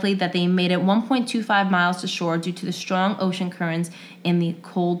unlikely that they made it 1.25 miles to shore due to the strong ocean currents in the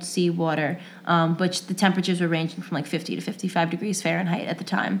cold sea water, which the temperatures were ranging from like 50 to 55 degrees Fahrenheit at the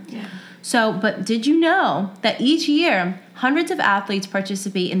time. Yeah. So, but did you know that each year, hundreds of athletes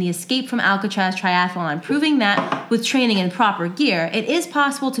participate in the Escape from Alcatraz triathlon, proving that with training and proper gear, it is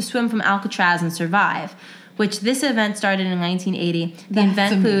possible to swim from Alcatraz and survive? Which this event started in 1980. The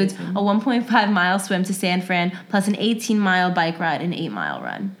event includes a 1.5-mile swim to San Fran, plus an 18-mile bike ride and an 8-mile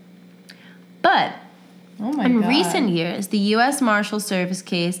run. But in recent years, the U.S. Marshal Service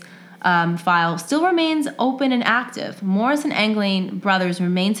case file still remains open and active. Morris and Anglin brothers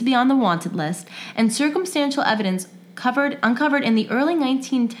remain to be on the wanted list, and circumstantial evidence uncovered in the early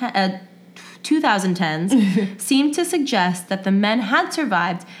 2010s seemed to suggest that the men had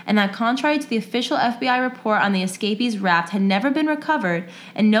survived and that contrary to the official FBI report on the escapees' raft had never been recovered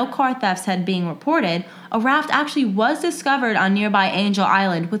and no car thefts had been reported, a raft actually was discovered on nearby Angel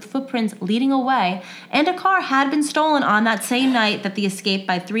Island with footprints leading away, and a car had been stolen on that same night that the escape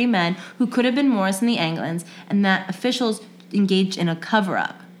by 3 men who could have been Morris and the Anglins, and that officials engaged in a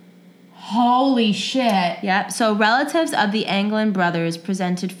cover-up. Holy shit. Yep. So relatives of the Anglin brothers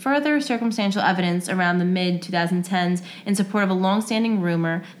presented further circumstantial evidence around the mid-2010s in support of a long-standing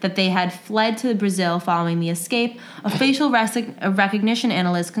rumor that they had fled to Brazil following the escape. A facial recognition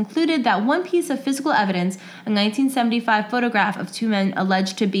analyst concluded that one piece of physical evidence, a 1975 photograph of two men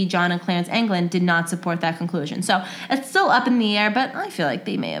alleged to be John and Clarence Anglin, did not support that conclusion. So it's still up in the air, but I feel like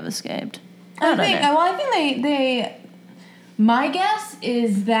they may have escaped. I think they my guess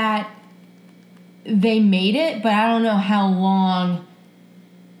is that they made it, but I don't know how long.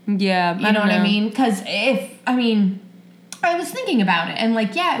 Yeah, you know what I mean? Because I was thinking about it, and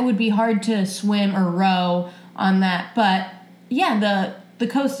like, yeah, it would be hard to swim or row on that, but yeah, the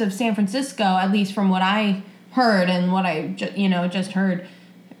coast of San Francisco, at least from what I heard and what I just heard,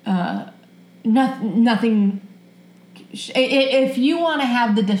 nothing. If you want to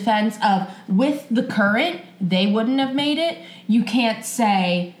have the defense of with the current, they wouldn't have made it. You can't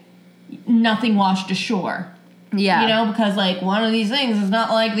say nothing washed ashore. Yeah. Because like one of these things is not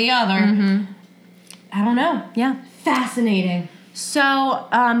like the other. Mm-hmm. I don't know. Yeah. Fascinating. So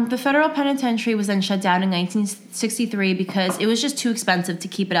the federal penitentiary was then shut down in 1963 because it was just too expensive to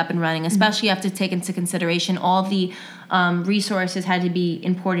keep it up and running, especially you have to take into consideration all the resources had to be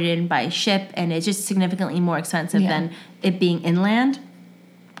imported in by ship, and it's just significantly more expensive than it being inland.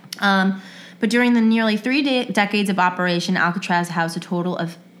 But during the nearly 3 decades of operation, Alcatraz housed a total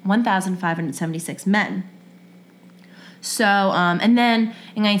of 1,576 men. So, and then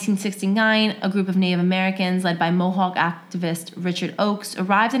in 1969, a group of Native Americans led by Mohawk activist Richard Oakes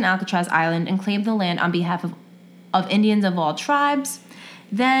arrived in Alcatraz Island and claimed the land on behalf of Indians of all tribes.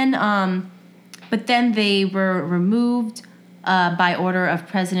 Then, but then they were removed by order of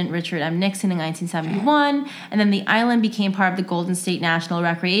President Richard M. Nixon in 1971, and then the island became part of the Golden State National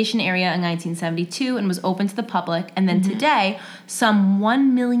Recreation Area in 1972 and was open to the public, and then today, some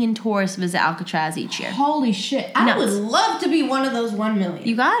 1 million tourists visit Alcatraz each year. Holy shit. I would love to be one of those 1 million.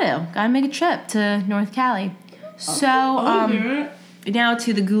 You gotta make a trip to North Cali. So, now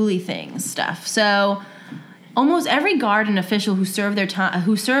to the ghoulie things stuff. So, almost every guard and official who served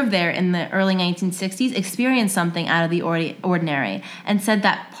there in the early 1960s experienced something out of the ordinary and said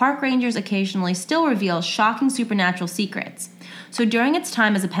that park rangers occasionally still reveal shocking supernatural secrets. So during its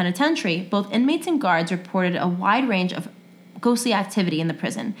time as a penitentiary, both inmates and guards reported a wide range of ghostly activity in the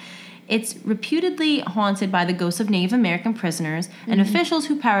prison. It's reputedly haunted by the ghosts of Native American prisoners and officials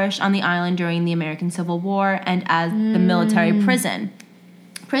who perished on the island during the American Civil War and as the military prison.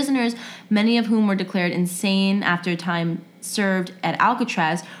 Prisoners, many of whom were declared insane after time served at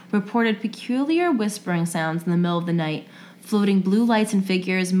Alcatraz, reported peculiar whispering sounds in the middle of the night, floating blue lights and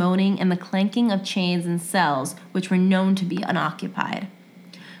figures moaning, and the clanking of chains in cells, which were known to be unoccupied.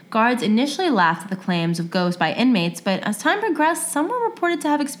 Guards initially laughed at the claims of ghosts by inmates, but as time progressed, some were reported to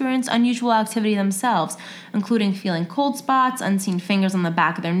have experienced unusual activity themselves, including feeling cold spots, unseen fingers on the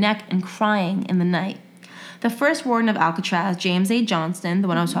back of their neck, and crying in the night. The first warden of Alcatraz, James A. Johnston, the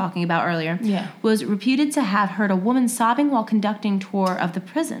one I was talking about earlier, was reputed to have heard a woman sobbing while conducting a tour of the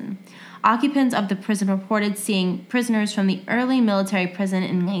prison. Occupants of the prison reported seeing prisoners from the early military prison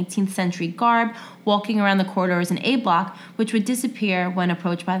in 19th century garb walking around the corridors in A Block, which would disappear when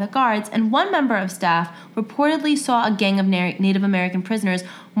approached by the guards, and one member of staff reportedly saw a gang of Native American prisoners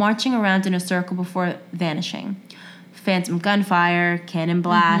marching around in a circle before vanishing. Phantom gunfire, cannon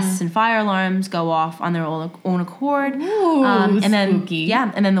blasts, and fire alarms go off on their own accord. Ooh, and then, spooky.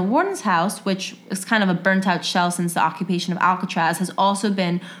 Yeah, and then the warden's house, which is kind of a burnt-out shell since the occupation of Alcatraz, has also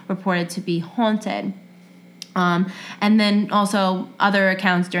been reported to be haunted. And then also other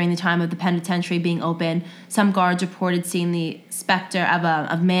accounts during the time of the penitentiary being open, some guards reported seeing the specter of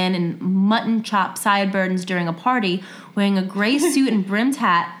a man in mutton chop sideburns during a party, wearing a gray suit and brimmed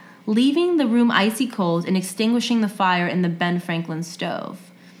hat, leaving the room icy cold and extinguishing the fire in the Ben Franklin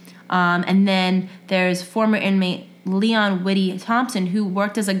stove. And then there's former inmate Leon Whitty Thompson, who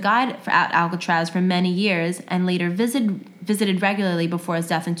worked as a guide at Alcatraz for many years and later visited regularly before his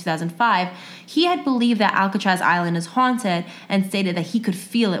death in 2005. He had believed that Alcatraz Island is haunted and stated that he could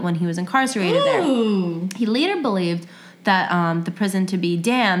feel it when he was incarcerated there. He later believed that the prison to be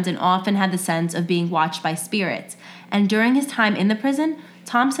damned and often had the sense of being watched by spirits. And during his time in the prison,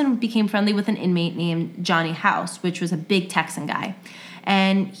 Thompson became friendly with an inmate named Johnny House, which was a big Texan guy.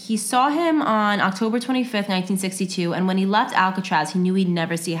 And he saw him on October 25th, 1962. And when he left Alcatraz, he knew he'd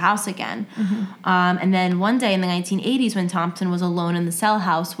never see a house again. And then one day in the 1980s, when Thompson was alone in the cell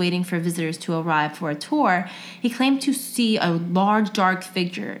house waiting for visitors to arrive for a tour, he claimed to see a large, dark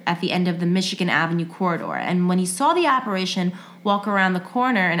figure at the end of the Michigan Avenue corridor. And when he saw the apparition walk around the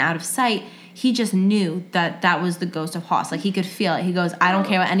corner and out of sight, he just knew that that was the ghost of Hoss. Like, he could feel it. He goes, I don't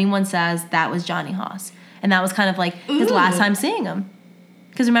care what anyone says, that was Johnny Hoss. And that was kind of like his last time seeing him.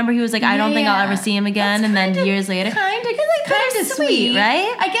 Because remember, he was like, I don't think I'll ever see him again. And then years later. Kind of sweet,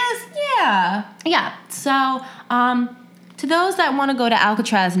 right? I guess, yeah. Yeah. So, to those that want to go to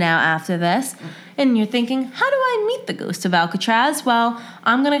Alcatraz now after this, and you're thinking, how do I meet the ghost of Alcatraz? Well,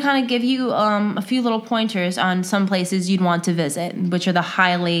 I'm going to kind of give you a few little pointers on some places you'd want to visit, which are the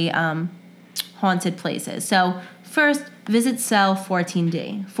highly haunted places. So, first, visit cell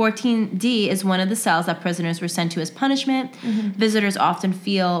 14D. 14D is one of the cells that prisoners were sent to as punishment. Visitors often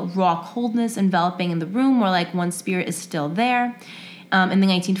feel raw coldness enveloping in the room, more like one's spirit is still there. In the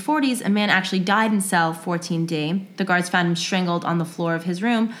 1940s, a man actually died in cell 14D. The guards found him strangled on the floor of his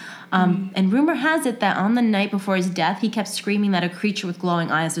room. And rumor has it that on the night before his death, he kept screaming that a creature with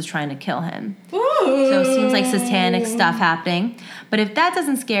glowing eyes was trying to kill him. So it seems like satanic stuff happening. But if that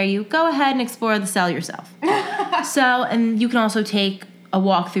doesn't scare you, go ahead and explore the cell yourself. And you can also take a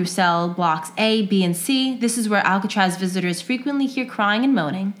walk through cell blocks A, B, and C. This is where Alcatraz visitors frequently hear crying and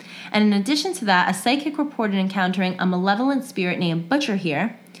moaning. And in addition to that, a psychic reported encountering a malevolent spirit named Butcher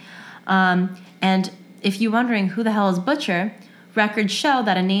here. And if you're wondering who the hell is Butcher, records show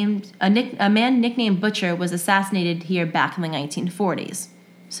that a man nicknamed Butcher was assassinated here back in the 1940s.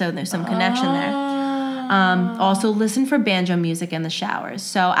 So there's some connection there. Also, listen for banjo music in the showers.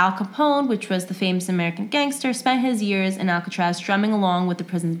 So Al Capone, which was the famous American gangster, spent his years in Alcatraz strumming along with the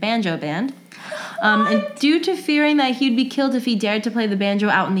prison's banjo band. And due to fearing that he'd be killed if he dared to play the banjo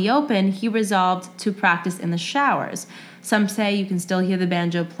out in the open, he resolved to practice in the showers. Some say you can still hear the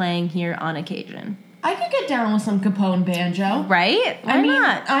banjo playing here on occasion. I could get down with some Capone banjo. Right? Why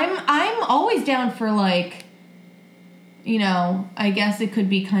not? I'm always down for, like, you know, I guess it could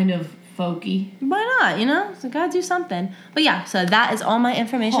be kind of folky. Why not? You know, so gotta do something. But yeah, so that is all my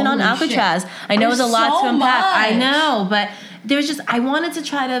information on Holy Alcatraz. shit. I know There's it's a lot so to unpack. much. I know, but there's just, I wanted to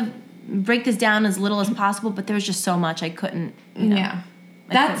try to break this down as little as possible, but there was just so much I couldn't. You know, yeah,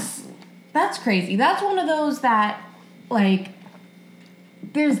 that's crazy. That's one of those that, like,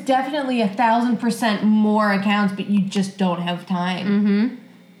 there's definitely 1,000% more accounts, but you just don't have time.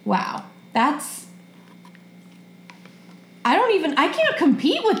 Wow, that's. I can't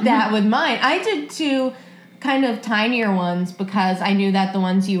compete with that with mine. I did two kind of tinier ones because I knew that the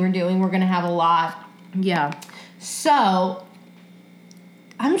ones you were doing were going to have a lot. Yeah. So,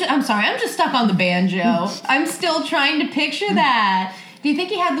 I'm sorry, I'm just stuck on the banjo. I'm still trying to picture that. Do you think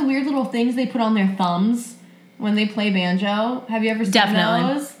he had the weird little things they put on their thumbs when they play banjo? Have you ever seen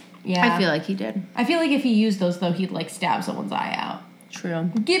those? Yeah. I feel like he did. I feel like if he used those, though, he'd, like, stab someone's eye out.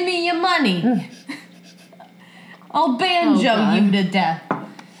 True. Give me your money. I'll banjo you to death.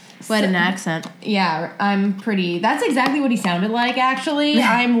 What an accent. Yeah, that's exactly what he sounded like, actually.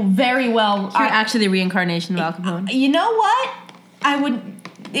 I'm very well... You're actually the reincarnation of Al Capone. You know what?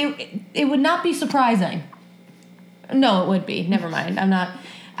 It would not be surprising. No, it would be. Never mind. I'm not...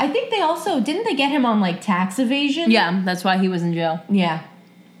 I think they also... Didn't they get him on, like, tax evasion? Yeah, that's why he was in jail. Yeah.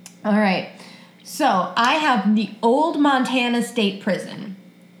 All right. So, I have the Old Montana State Prison.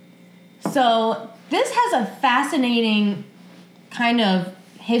 So... This has a fascinating kind of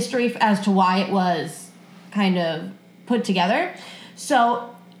history as to why it was kind of put together.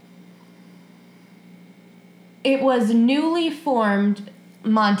 So, it was newly formed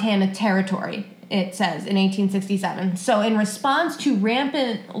Montana Territory, it says, in 1867. So, in response to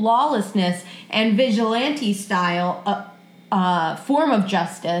rampant lawlessness and vigilante-style form of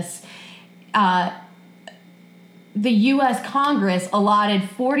justice, the U.S. Congress allotted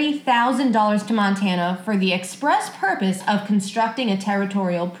 $40,000 to Montana for the express purpose of constructing a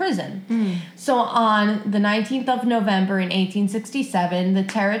territorial prison. So on the 19th of November in 1867, the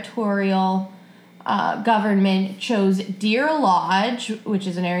territorial government chose Deer Lodge, which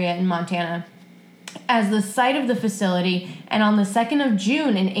is an area in Montana, as the site of the facility. And on the 2nd of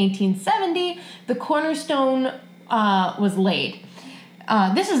June in 1870, the cornerstone was laid.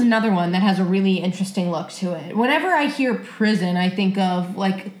 This is another one that has a really interesting look to it. Whenever I hear prison, I think of,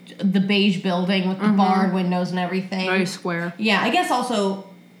 like, the beige building with the barred windows and everything. Very square. Yeah, I guess also,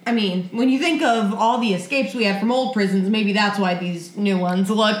 I mean, when you think of all the escapes we had from old prisons, maybe that's why these new ones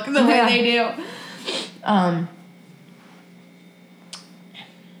look the way they do.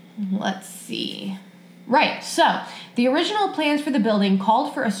 Let's see. Right, so The original plans for the building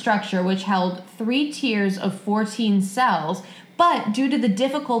called for a structure which held 3 tiers of 14 cells, but due to the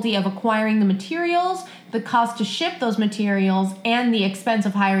difficulty of acquiring the materials, the cost to ship those materials, and the expense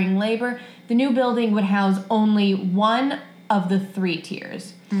of hiring labor, the new building would house only one of the 3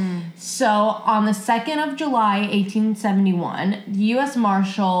 tiers. So on the 2nd of July, 1871, the U.S.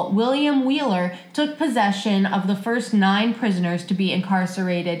 Marshal William Wheeler took possession of the first 9 prisoners to be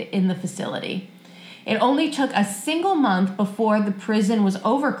incarcerated in the facility. It only took a single month before the prison was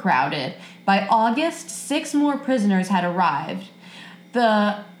overcrowded. By August, 6 more prisoners had arrived.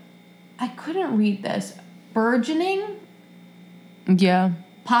 I couldn't read this, burgeoning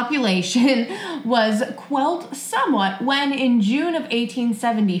population was quelled somewhat when in June of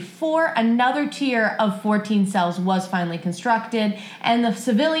 1874, another tier of 14 cells was finally constructed, and the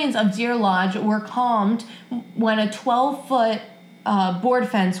civilians of Deer Lodge were calmed when a 12-foot board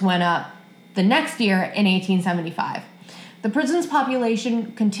fence went up the next year in 1875. The prison's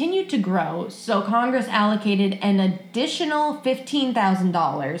population continued to grow, so Congress allocated an additional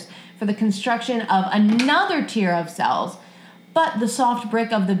 $15,000 for the construction of another tier of cells, but the soft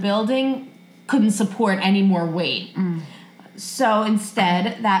brick of the building couldn't support any more weight. So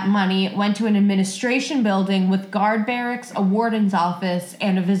instead, that money went to an administration building with guard barracks, a warden's office,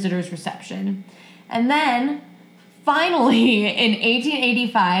 and a visitor's reception. And then, finally, in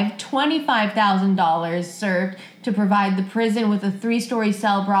 1885, $25,000 served to provide the prison with a 3-story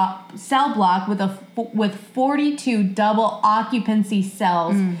cell block with 42 double occupancy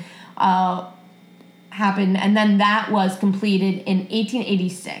cells. Happened, and then that was completed in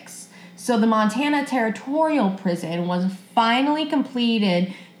 1886. So the Montana Territorial Prison was finally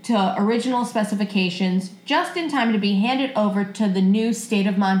completed to original specifications just in time to be handed over to the new state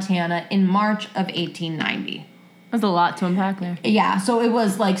of Montana in March of 1890. There's a lot to unpack there. Yeah, so it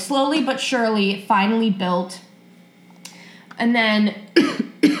was like slowly but surely finally built. And then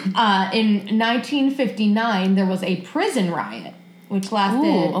in 1959, there was a prison riot, which lasted...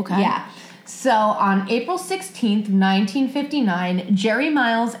 Ooh, okay. Yeah. So on April 16th, 1959, Jerry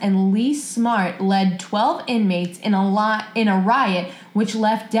Miles and Lee Smart led 12 inmates in a riot which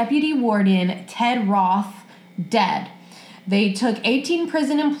left Deputy Warden Ted Roth dead. They took 18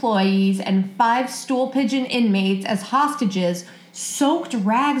 prison employees and 5 stool pigeon inmates as hostages, soaked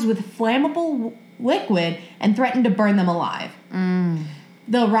rags with flammable liquid, and threatened to burn them alive.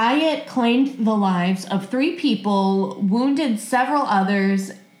 The riot claimed the lives of 3 people, wounded several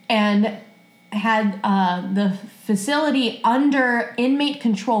others, and had the facility under inmate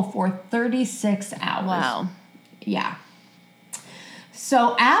control for 36 hours. Wow. Yeah.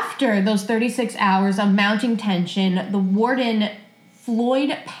 So after those 36 hours of mounting tension, the warden,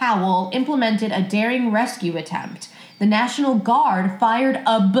 Floyd Powell, implemented a daring rescue attempt. The National Guard fired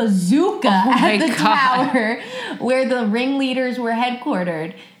a bazooka at the tower where the ringleaders were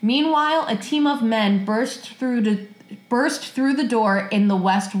headquartered. Meanwhile, a team of men burst through the door in the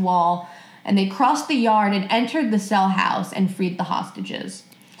west wall, and they crossed the yard and entered the cell house and freed the hostages.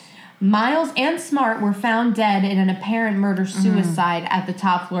 Miles and Smart were found dead in an apparent murder-suicide at the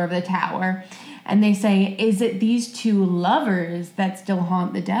top floor of the tower. And they say, is it these 2 lovers that still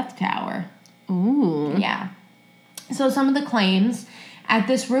haunt the Death Tower? Ooh. Yeah. So some of the claims, at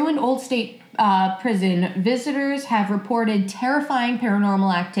this ruined old state prison, visitors have reported terrifying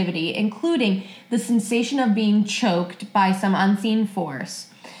paranormal activity, including the sensation of being choked by some unseen force.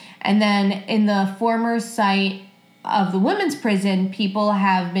 And then in the former site of the women's prison, people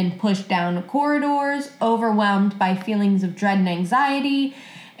have been pushed down corridors, overwhelmed by feelings of dread and anxiety,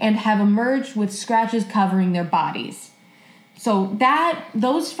 and have emerged with scratches covering their bodies. So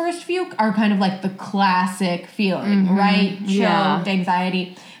those first few are kind of like the classic feeling, right? Choked,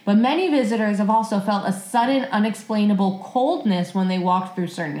 anxiety. But many visitors have also felt a sudden, unexplainable coldness when they walked through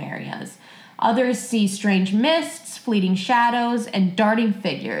certain areas. Others see strange mists, fleeting shadows, and darting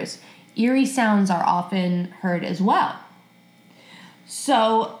figures. Eerie sounds are often heard as well.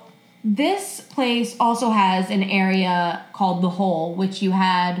 So this place also has an area called The Hole, which you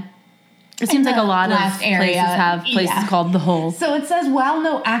had... It seems like a lot of places have places called The Hole. So it says, while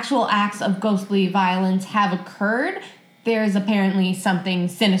no actual acts of ghostly violence have occurred, there's apparently something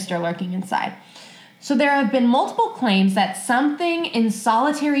sinister lurking inside. So there have been multiple claims that something in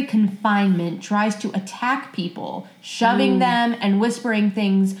solitary confinement tries to attack people, shoving them and whispering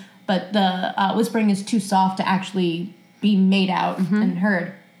things, but the whispering is too soft to actually be made out and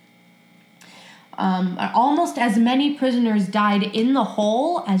heard. Almost as many prisoners died in the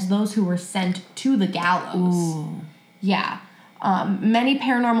hole as those who were sent to the gallows. Ooh. Yeah. Many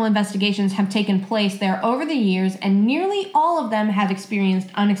paranormal investigations have taken place there over the years, and nearly all of them have experienced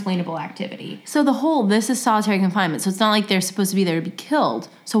unexplainable activity. So this is solitary confinement, so it's not like they're supposed to be there to be killed.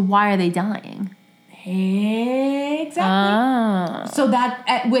 So why are they dying? Exactly. Ah. So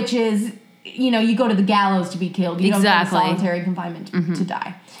which is, you go to the gallows to be killed. You don't go to solitary confinement to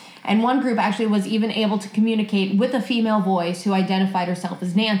die. And one group actually was even able to communicate with a female voice who identified herself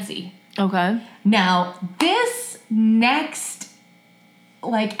as Nancy. Okay. Now, this next,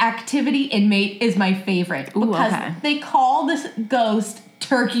 activity inmate is my favorite. Because they call this ghost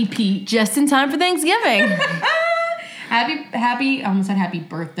Turkey Pete. Just in time for Thanksgiving. Happy, I almost said happy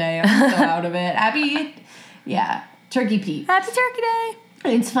birthday. I'm so out of it. Turkey Pete. Happy Turkey Day.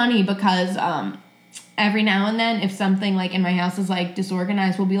 It's funny because every now and then, if something in my house is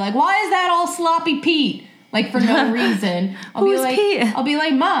disorganized, we'll be like, why is that all sloppy Pete? For no reason. Who's Pete? I'll be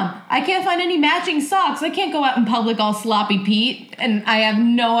like, Mom, I can't find any matching socks. I can't go out in public all sloppy Pete. And I have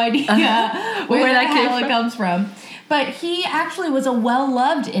no idea where the hell it comes from. But he actually was a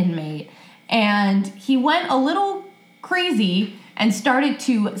well-loved inmate. And he went a little crazy and started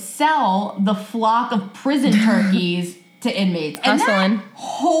to sell the flock of prison turkeys to inmates. And that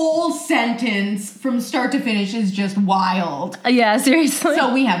whole sentence from start to finish is just wild. Yeah, seriously.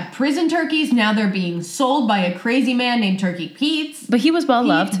 So we have prison turkeys. Now they're being sold by a crazy man named Turkey Pete. But he was well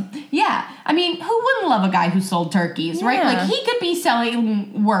loved. Yeah. I mean, who wouldn't love a guy who sold turkeys, right? He could be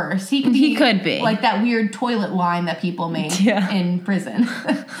selling worse. He could be. Like that weird toilet wine that people make in prison.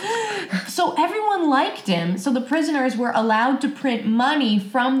 So everyone liked him. So the prisoners were allowed to print money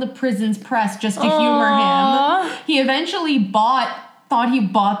from the prison's press just to humor him. He eventually thought he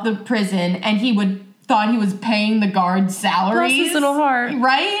bought the prison, and thought he was paying the guards' salaries. Bless his little heart.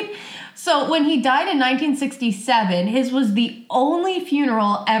 Right? So when he died in 1967, his was the only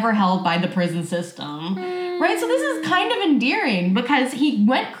funeral ever held by the prison system. Right? So this is kind of endearing because he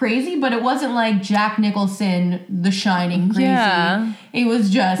went crazy, but it wasn't like Jack Nicholson, The Shining crazy. Yeah. It was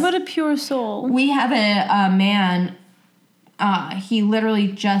just... What a pure soul. We have a man... he literally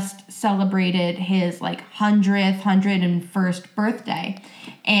just celebrated his 101st birthday.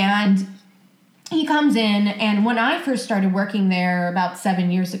 And he comes in, and when I first started working there about 7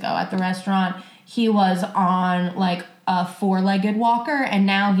 years ago at the restaurant, he was on a four-legged walker, and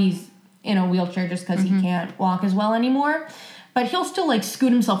now he's in a wheelchair just because he can't walk as well anymore. But he'll still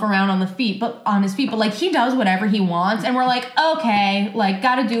scoot himself around on his feet, but he does whatever he wants, and we're okay,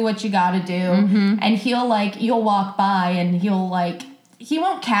 gotta do what you gotta do. And you'll walk by, and he'll he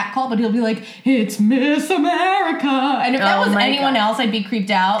won't catcall, but he'll be like, it's Miss America. And if that was anyone else, I'd be creeped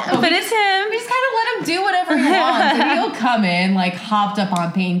out. But it's him. We just kind of let him do whatever he wants. And he'll come in, hopped up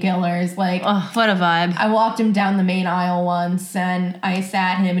on painkillers. What a vibe. I walked him down the main aisle once, and I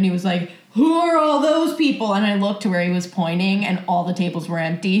sat him, and he was like, who are all those people? And I looked to where he was pointing, and all the tables were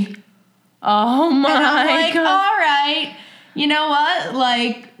empty. Oh, my God. All right. You know what?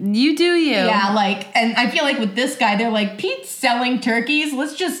 You do you. Yeah, and I feel with this guy, they're Pete's selling turkeys.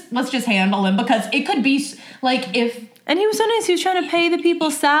 Let's just handle him, because it could be if... And he was so nice. He was trying to pay the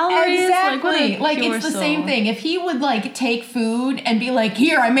people salaries. Exactly. It's the same thing. If he would take food and be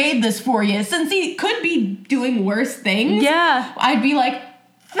here, I made this for you. Since he could be doing worse things. Yeah. I'd be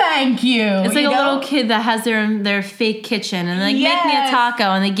thank you. It's a little kid that has their fake kitchen, and make me a taco,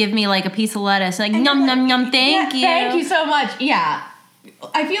 and they give me a piece of lettuce, yum yum yum, thank you. Thank you so much. Yeah.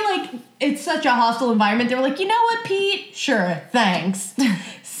 I feel it's such a hostile environment. They were you know what, Pete? Sure, thanks.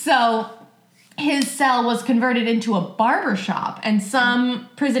 So his cell was converted into a barber shop, and some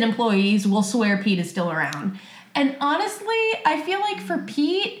prison employees will swear Pete is still around. And honestly, I feel for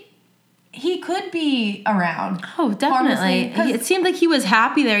Pete, he could be around. Oh, definitely. It seemed like he was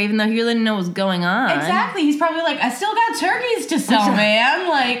happy there, even though he really didn't know what was going on. Exactly. He's probably I still got turkeys to sell,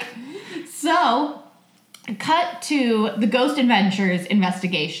 man. So, cut to the Ghost Adventures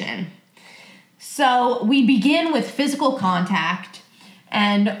investigation. So, we begin with physical contact.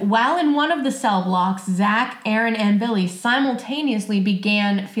 And while in one of the cell blocks, Zach, Aaron, and Billy simultaneously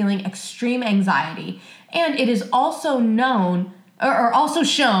began feeling extreme anxiety. And it is also known... or also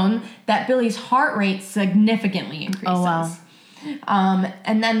shown that Billy's heart rate significantly increases. Oh, wow.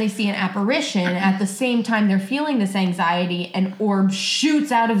 And then they see an apparition. At the same time they're feeling this anxiety, an orb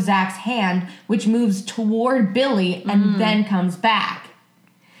shoots out of Zach's hand, which moves toward Billy and then comes back.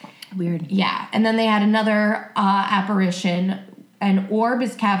 Weird. Yeah. And then they had another apparition. An orb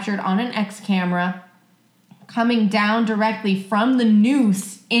is captured on an X camera coming down directly from the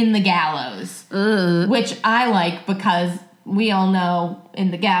noose in the gallows. Ugh. Which I like because... we all know in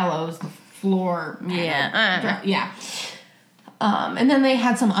the gallows, the floor. Yeah. Yeah. And then they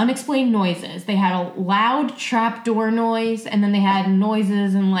had some unexplained noises. They had a loud trapdoor noise, and then they had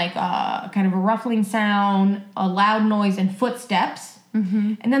noises and like kind of a ruffling sound, a loud noise, and footsteps.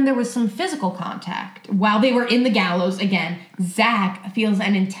 Mm-hmm. And then there was some physical contact. While they were in the gallows again, Zach feels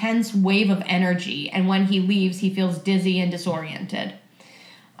an intense wave of energy, and when he leaves, he feels dizzy and disoriented.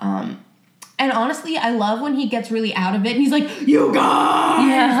 And honestly, I love when he gets really out of it and he's like, "You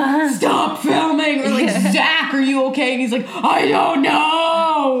guys, stop filming!" Or like, "Zach, are you okay?" And he's like, "I don't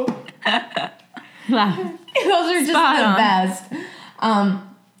know." Those are just the best.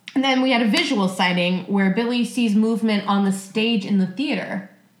 And then we had a visual sighting where Billy sees movement on the stage in the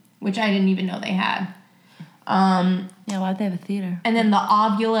theater, which I didn't even know they had. Why'd they have a theater? And then the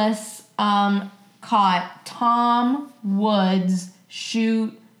Ovilus caught Tom Woods'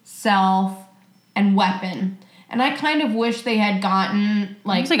 shoot, self, and weapon. And I kind of wish they had gotten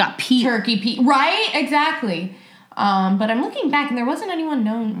like they got Pete. Turkey Pete. Right? Exactly. But I'm looking back and there wasn't anyone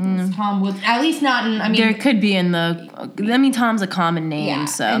known as Tom Woods. At least not in, there could be Tom's a common name,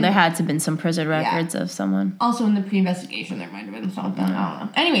 so there had to have been some prison records of someone. Also in the pre-investigation there might have been something. I don't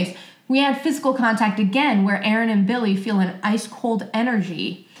know. Anyways, we had physical contact again where Aaron and Billy feel an ice cold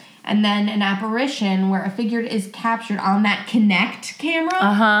energy. And then an apparition where a figure is captured on that Kinect camera.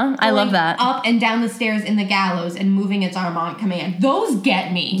 I love that. Up and down the stairs in the gallows and moving its arm on command. Those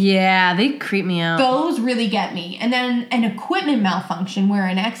get me. Yeah, they creep me out. Those really get me. And then an equipment malfunction where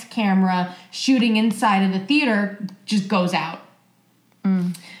an X camera shooting inside of the theater just goes out.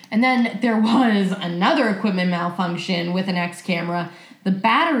 And then there was another equipment malfunction with an X camera. The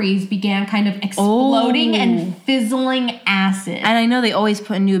batteries began kind of exploding and fizzling acid. And I know they always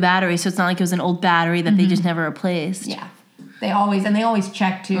put in new batteries, so it's not like it was an old battery that they just never replaced. Yeah. They always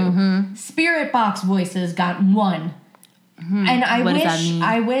check too. Spirit box voices got one. And I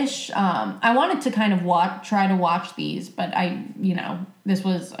wish I wanted to kind of try to watch these, but this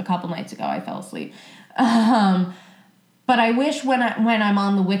was a couple nights ago. I fell asleep. But I wish when I'm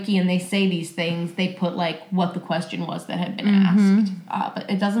on the wiki and they say these things, they put like what the question was that had been asked. But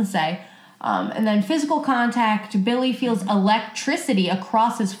it doesn't say. And then physical contact, Billy feels electricity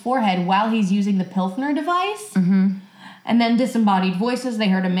across his forehead while he's using the Pilfner device. And then disembodied voices, they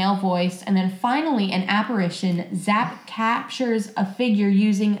heard a male voice. And then finally an apparition, Zap captures a figure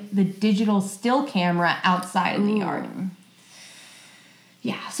using the digital still camera outside of the yard.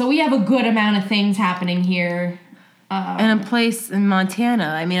 Yeah, so we have a good amount of things happening here. In a place in Montana.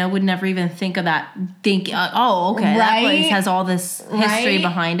 I mean, I would never even think of that. That place has all this history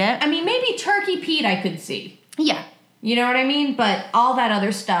behind it. I mean, maybe Turkey Pete I could see. Yeah. You know what I mean? But all that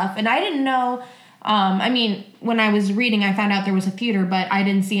other stuff. And I didn't know, when I was reading, I found out there was a theater, but I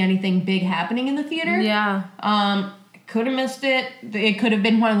didn't see anything big happening in the theater. Yeah. Could have missed it. It could have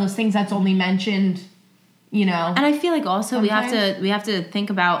been one of those things that's only mentioned, And I feel like also sometimes we have to think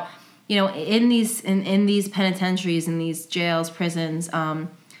about, in these penitentiaries, in these jails, prisons,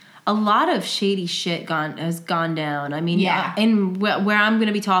 a lot of shady shit has gone down. I mean, in where I'm going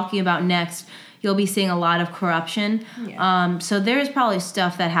to be talking about next, you'll be seeing a lot of corruption. Yeah. So there's probably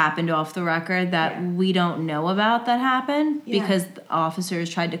stuff that happened off the record that we don't know about that happened because the officers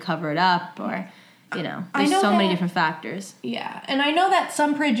tried to cover it up, or there's so many different factors. Yeah, and I know that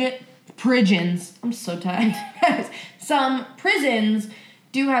some prisons. I'm so tired. Some prisons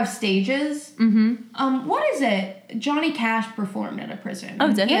do have stages. What is it? Johnny Cash performed at a prison.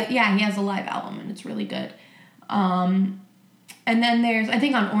 Oh, did he? Yeah, he has a live album and it's really good. And then there's, I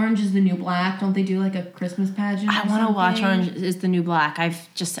think on Orange is the New Black, don't they do like a Christmas pageant? I want to watch Orange is the New Black. I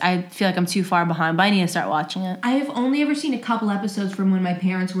feel like I'm too far behind, but I need to start watching it. I have only ever seen a couple episodes from when my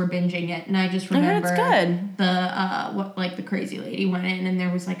parents were binging it, and I just remember it's good. The crazy lady went in and there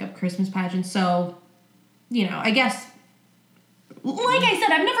was like a Christmas pageant. So, I guess, like I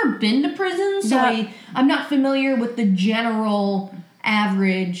said, I've never been to prison, so I'm not familiar with the general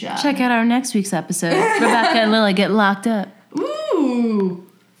average. Check out our next week's episode. Rebecca and Lily get locked up. Ooh.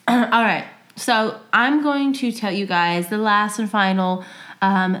 All right. So I'm going to tell you guys the last and final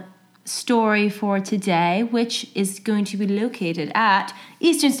story for today, which is going to be located at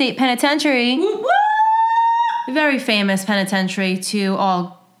Eastern State Penitentiary. Woo! Very famous penitentiary to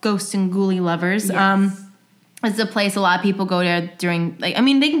all ghost and ghoulie lovers. Yes. It's a place a lot of people go there during, they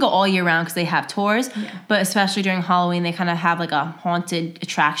can go all year round because they have tours, but especially during Halloween, they kind of have like a haunted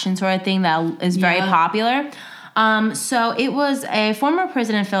attraction sort of thing that is very popular. So it was a former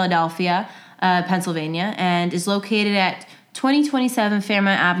prison in Philadelphia, Pennsylvania, and is located at 2027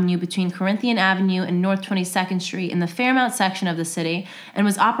 Fairmount Avenue between Corinthian Avenue and North 22nd Street in the Fairmount section of the city, and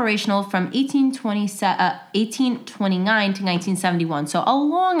was operational from 1829 to 1971, so a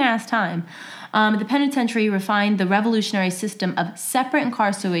long-ass time. The penitentiary refined the revolutionary system of separate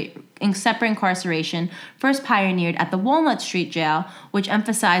incarceration first pioneered at the Walnut Street Jail, which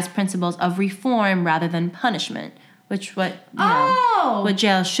emphasized principles of reform rather than punishment, which what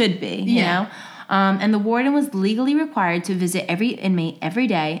jail should be, you know? And the warden was legally required to visit every inmate every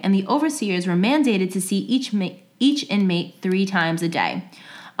day, and the overseers were mandated to see each inmate 3 times a day.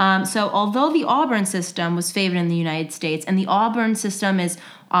 So although the Auburn system was favored in the United States, and the Auburn system is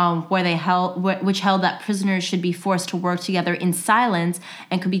which held that prisoners should be forced to work together in silence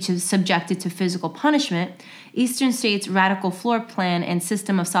and could be subjected to physical punishment, Eastern States' radical floor plan and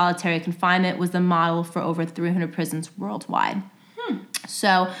system of solitary confinement was the model for over 300 prisons worldwide.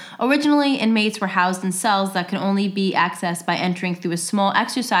 So, originally, inmates were housed in cells that could only be accessed by entering through a small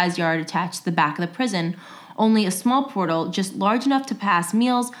exercise yard attached to the back of the prison. Only a small portal, just large enough to pass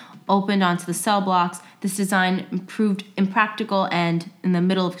meals, opened onto the cell blocks. This design proved impractical, and in the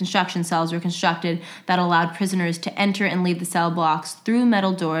middle of construction, cells were constructed that allowed prisoners to enter and leave the cell blocks through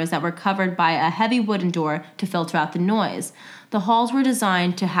metal doors that were covered by a heavy wooden door to filter out the noise. The halls were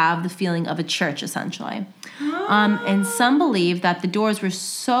designed to have the feeling of a church, essentially. And some believe that the doors were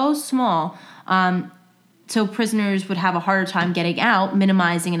so small, so prisoners would have a harder time getting out,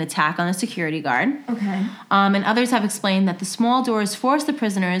 minimizing an attack on a security guard. Okay. And others have explained that the small doors forced the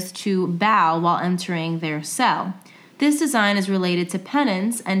prisoners to bow while entering their cell. This design is related to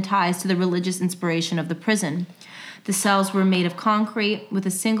penance and ties to the religious inspiration of the prison. The cells were made of concrete with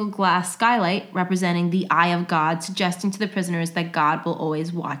a single glass skylight representing the eye of God, suggesting to the prisoners that God will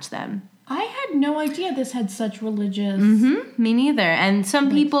always watch them. I had no idea this had such religious... Me neither. And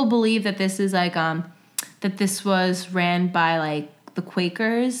some people believe that this is like, that this was ran by like the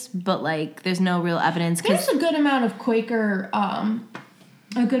Quakers, but like there's no real evidence. There's a good amount of Quaker, a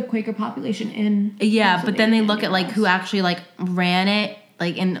good Quaker population in... Yeah, but then they look at like who actually like ran it,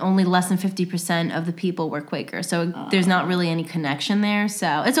 like, and only less than 50% of the people were Quaker. So there's not really any connection there.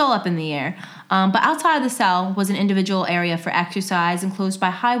 So it's all up in the air. But outside of the cell was an individual area for exercise enclosed by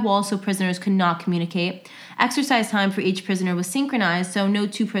high walls so prisoners could not communicate. Exercise time for each prisoner was synchronized, so no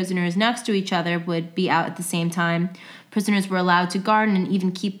 2 prisoners next to each other would be out at the same time. Prisoners were allowed to garden and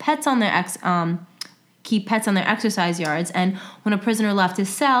even keep pets on their exercise yards, and when a prisoner left his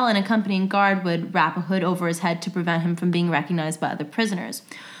cell, an accompanying guard would wrap a hood over his head to prevent him from being recognized by other prisoners.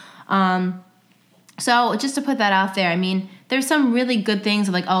 So just to put that out there, I mean, there's some really good things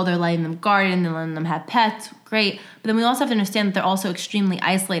of like, oh, they're letting them garden, they're letting them have pets, great. But then we also have to understand that they're also extremely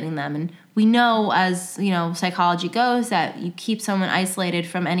isolating them. And we know, as, you know, psychology goes, that you keep someone isolated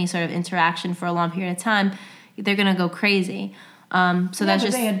from any sort of interaction for a long period of time, they're going to go crazy. That's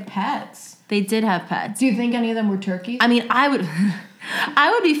just... they had pets. They did have pets. Do you think any of them were turkeys? I mean, I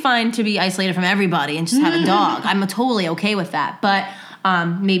would be fine to be isolated from everybody and just have a dog. I'm totally okay with that. But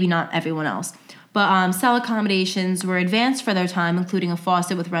maybe not everyone else. But cell accommodations were advanced for their time, including a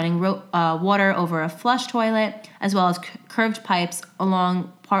faucet with running water over a flush toilet, as well as curved pipes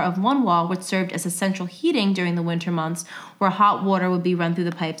along part of one wall, which served as essential heating during the winter months, where hot water would be run through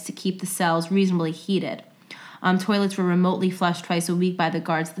the pipes to keep the cells reasonably heated. Toilets were remotely flushed twice a week by the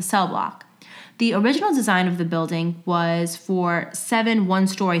guards of the cell block. The original design of the building was for 7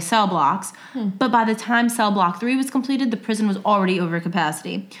 one-story cell blocks, but by the time cell block 3 was completed, the prison was already over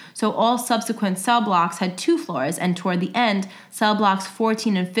capacity. So all subsequent cell blocks had 2 floors, and toward the end, cell blocks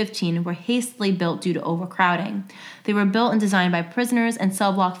 14 and 15 were hastily built due to overcrowding. They were built and designed by prisoners, and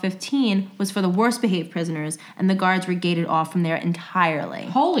cell block 15 was for the worst-behaved prisoners, and the guards were gated off from there entirely.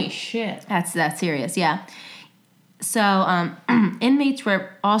 Holy shit. That's serious, yeah. So inmates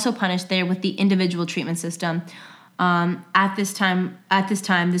were also punished there with the individual treatment system. At this time,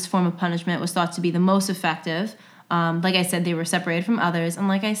 this form of punishment was thought to be the most effective. Like I said, they were separated from others. And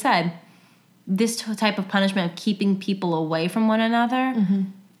like I said, this type of punishment of keeping people away from one another,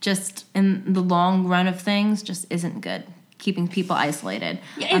 just in the long run of things, just isn't good. Keeping people isolated.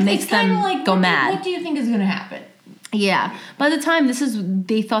 Yeah, it makes them like, go mad. What do you think is going to happen? Yeah. By the time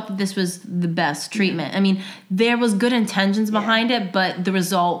they thought that this was the best treatment. I mean, there was good intentions behind it, but the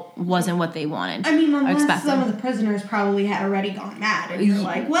result wasn't what they wanted. I mean, unless some of the prisoners probably had already gone mad, and you're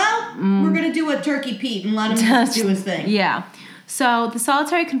like, well, we're going to do what Turkey Pete and let him do his thing. Yeah. So the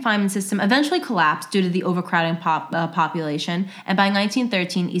solitary confinement system eventually collapsed due to the overcrowding population, and by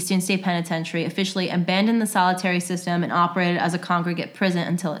 1913, Eastern State Penitentiary officially abandoned the solitary system and operated as a congregate prison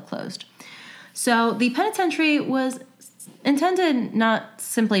until it closed. So the penitentiary was intended not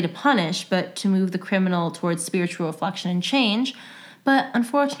simply to punish, but to move the criminal towards spiritual reflection and change. But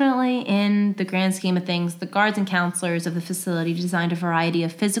unfortunately, in the grand scheme of things, the guards and counselors of the facility designed a variety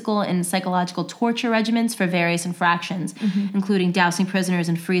of physical and psychological torture regimens for various infractions, including dousing prisoners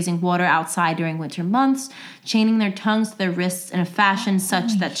in freezing water outside during winter months, chaining their tongues to their wrists in a fashion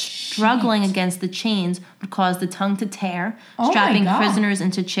such that struggling against the chains would cause the tongue to tear, strapping prisoners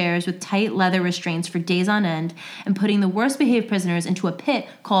into chairs with tight leather restraints for days on end, and putting the worst behaved prisoners into a pit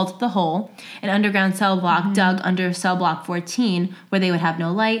called the Hole, an underground cell block dug under cell block 14, where they would have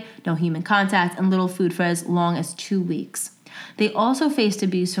no light, no human contact, and little food for as long as 2 weeks. They also faced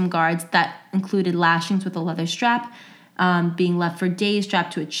abuse from guards that included lashings with a leather strap, being left for days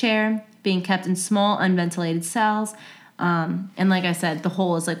strapped to a chair, being kept in small, unventilated cells. And like I said, the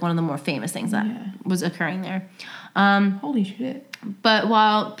Hole is like one of the more famous things that was occurring there. Holy shit. But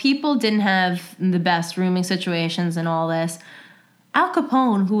while people didn't have the best rooming situations and all this, Al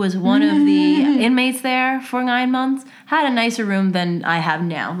Capone, who was one of the inmates there for 9 months, had a nicer room than I have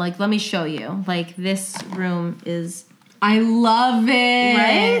now. Like, let me show you. Like, this room is... I love it.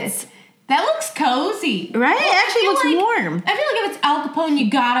 Right? That looks cozy. Right? It actually looks warm. I feel like if it's Al Capone, you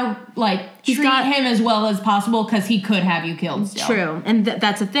gotta, treat him as well as possible because he could have you killed still. True. And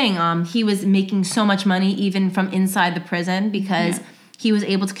that's the thing. He was making so much money even from inside the prison because he was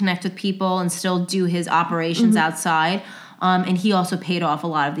able to connect with people and still do his operations outside. And he also paid off a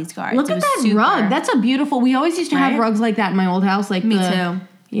lot of these guards. Look at that rug. That's a beautiful... We always used to have rugs like that in my old house. Me too.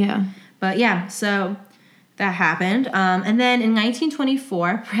 Yeah. But yeah, so that happened. And then in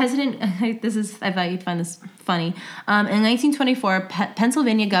 1924, President... I thought you'd find this funny. In 1924,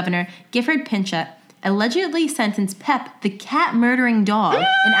 Pennsylvania Governor Gifford Pinchot allegedly sentenced Pep, the cat-murdering dog,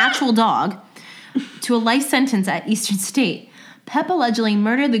 an actual dog, to a life sentence at Eastern State. Pep allegedly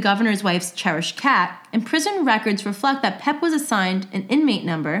murdered the governor's wife's cherished cat, and prison records reflect that Pep was assigned an inmate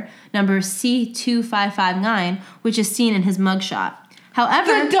number C2559, which is seen in his mugshot.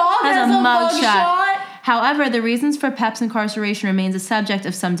 However, the dog has a mugshot. However, the reasons for Pep's incarceration remains a subject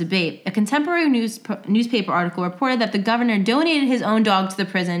of some debate. A contemporary newspaper article reported that the governor donated his own dog to the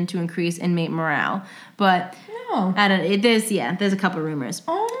prison to increase inmate morale. But there's a couple rumors.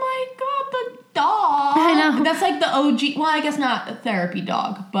 Oh my god, the dog. I know. That's like the OG. Well, I guess not a therapy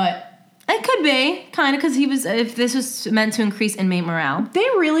dog, but it could be kind of because if this was meant to increase inmate morale, they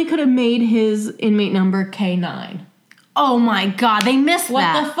really could have made his inmate number K9. Oh my god, they missed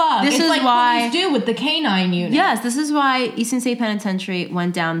that. What the fuck? This it's is like why police do with the K9 unit. Yes, this is why Eastern State Penitentiary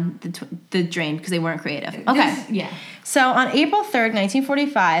went down the drain because they weren't creative. Okay. So on April 3rd,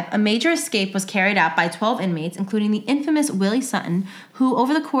 1945, a major escape was carried out by 12 inmates, including the infamous Willie Sutton, who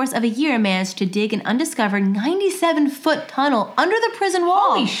over the course of a year managed to dig an undiscovered 97-foot tunnel under the prison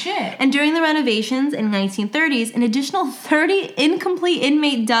wall. Holy shit. And during the renovations in the 1930s, an additional 30 incomplete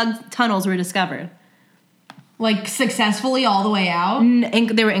inmate dug tunnels were discovered. Like, successfully all the way out?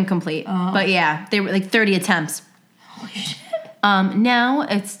 They were incomplete. But yeah, they were like 30 attempts. Holy shit. Now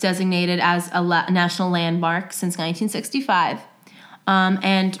it's designated as a national landmark since 1965.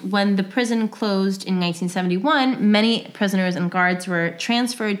 And when the prison closed in 1971, many prisoners and guards were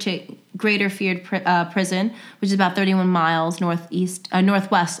transferred to Greater Field Prison, which is about 31 miles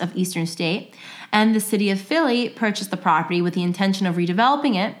northwest of Eastern State. And the city of Philly purchased the property with the intention of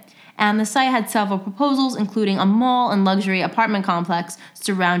redeveloping it. And the site had several proposals, including a mall and luxury apartment complex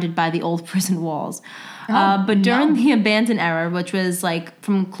surrounded by the old prison walls. But during the abandoned era, which was like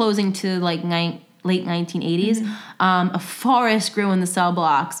from closing to like late 1980s, a forest grew in the cell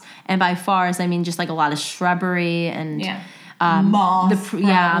blocks. And by forest, I mean just like a lot of shrubbery and moss,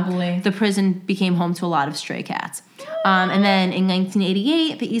 probably. The prison became home to a lot of stray cats. And then in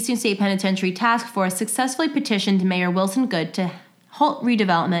 1988, the Eastern State Penitentiary Task Force successfully petitioned Mayor Wilson Goode to halt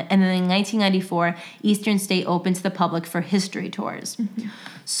redevelopment, and then in 1994, Eastern State opened to the public for history tours.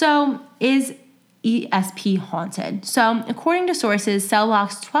 So, is ESP haunted? So, according to sources, Cell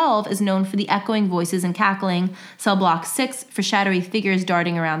Block 12 is known for the echoing voices and cackling, Cell Block 6 for shadowy figures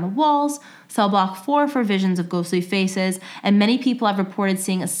darting around the walls, Cell Block 4 for visions of ghostly faces, and many people have reported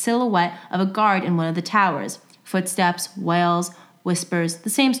seeing a silhouette of a guard in one of the towers. Footsteps, wails, whispers, the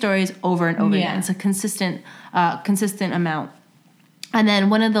same stories over and over again. It's a consistent amount. And then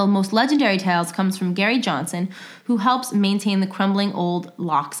one of the most legendary tales comes from Gary Johnson, who helps maintain the crumbling old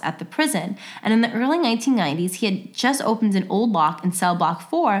locks at the prison. And in the early 1990s, he had just opened an old lock in Cell Block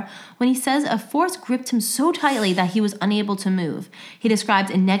 4 when he says a force gripped him so tightly that he was unable to move. He described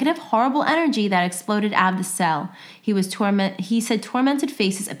a negative, horrible energy that exploded out of the cell. He said tormented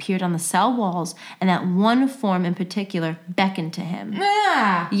faces appeared on the cell walls, and that one form in particular beckoned to him.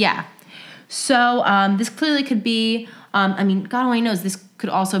 Yeah. So this clearly could be, God only knows, this could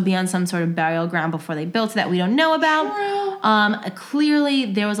also be on some sort of burial ground before they built it that we don't know about. Clearly,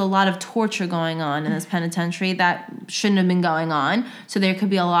 there was a lot of torture going on in this penitentiary that shouldn't have been going on. So there could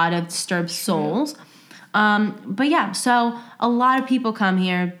be a lot of disturbed souls. But yeah, so a lot of people come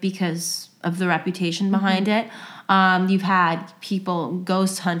here because of the reputation behind it. You've had people,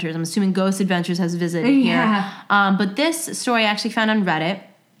 ghost hunters. I'm assuming Ghost Adventures has visited here. But this story I actually found on Reddit.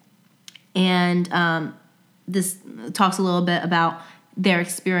 And this talks a little bit about their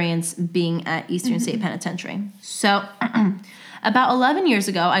experience being at Eastern State Penitentiary. So about 11 years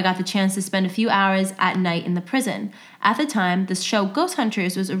ago, I got the chance to spend a few hours at night in the prison. At the time, the show Ghost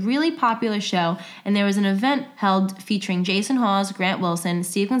Hunters was a really popular show, and there was an event held featuring Jason Hawes, Grant Wilson,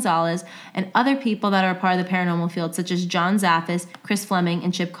 Steve Gonzalez, and other people that are part of the paranormal field, such as John Zaffis, Chris Fleming,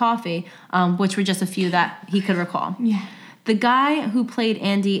 and Chip Coffey, which were just a few that he could recall. Yeah. The guy who played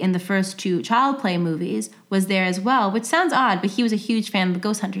Andy in the first 2 Child Play movies was there as well, which sounds odd, but he was a huge fan of the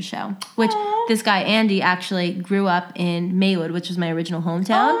Ghost Hunter show, which this guy, Andy, actually grew up in Maywood, which was my original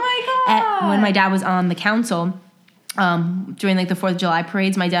hometown. Oh, my God. When my dad was on the council, during, like, the 4th of July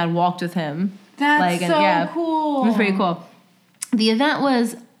parades, my dad walked with him. That's cool. It was pretty cool. The event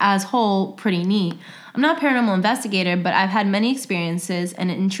was, as whole, pretty neat. I'm not a paranormal investigator, but I've had many experiences,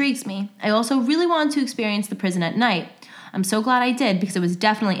 and it intrigues me. I also really wanted to experience the prison at night. I'm so glad I did because it was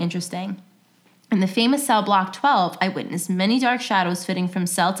definitely interesting. In the famous cell block 12, I witnessed many dark shadows flitting from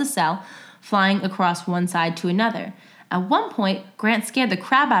cell to cell, flying across one side to another. At one point, Grant scared the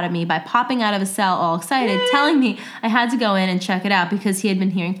crap out of me by popping out of a cell all excited, telling me I had to go in and check it out because he had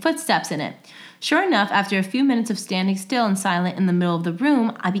been hearing footsteps in it. Sure enough, after a few minutes of standing still and silent in the middle of the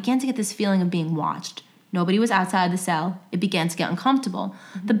room, I began to get this feeling of being watched. Nobody was outside the cell. It began to get uncomfortable.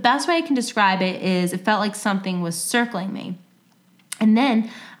 The best way I can describe it is it felt like something was circling me. And then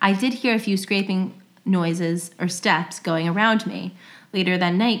I did hear a few scraping noises or steps going around me. Later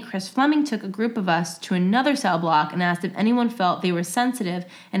that night, Chris Fleming took a group of us to another cell block and asked if anyone felt they were sensitive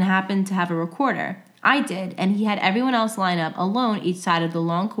and happened to have a recorder. I did, and he had everyone else line up alone each side of the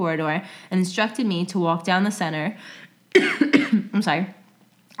long corridor and instructed me to walk down the center.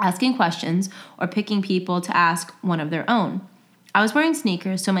 Asking questions or picking people to ask one of their own. I was wearing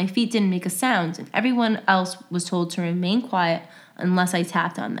sneakers, so my feet didn't make a sound, and everyone else was told to remain quiet unless I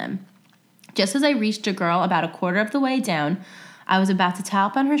tapped on them. Just as I reached a girl about a quarter of the way down, I was about to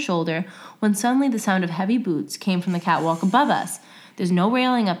tap on her shoulder when suddenly the sound of heavy boots came from the catwalk above us. There's no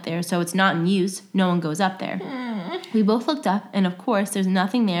railing up there, so it's not in use. No one goes up there. We both looked up, and of course, there's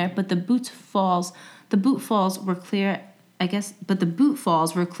nothing there, but the boot falls were clear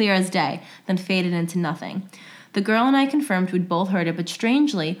as day, then faded into nothing. The girl and I confirmed we'd both heard it, but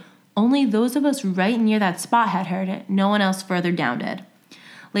strangely, only those of us right near that spot had heard it. No one else further down did.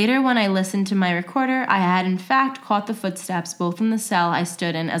 Later, when I listened to my recorder, I had in fact caught the footsteps both in the cell I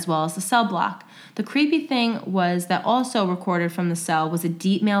stood in as well as the cell block. The creepy thing was that also recorded from the cell was a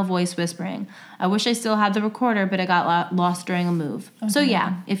deep male voice whispering. I wish I still had the recorder, but it got lost during a move. Okay. So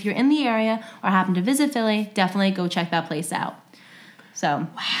yeah, if you're in the area or happen to visit Philly, definitely go check that place out. So,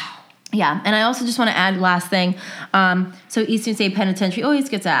 wow. Yeah, and I also just want to add last thing. So Eastern State Penitentiary always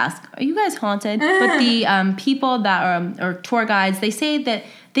gets asked, are you guys haunted? But the people that are or tour guides, they say that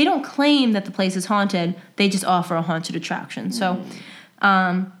they don't claim that the place is haunted. They just offer a haunted attraction. So,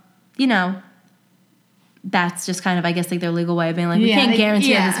 that's just kind of, I guess, like their legal way of being like, we can't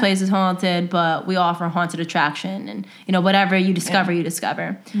guarantee that this place is haunted, but we offer a haunted attraction. And, whatever you discover, you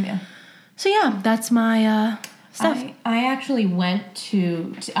discover. Yeah. So, yeah, that's my stuff. I actually went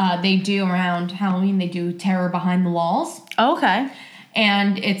to, they do around Halloween, they do Terror Behind the Walls. Oh, okay.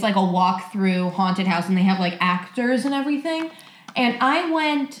 And it's like a walk through haunted house, and they have like actors and everything. And I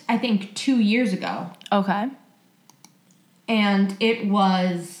went, I think, 2 years ago. Okay. And it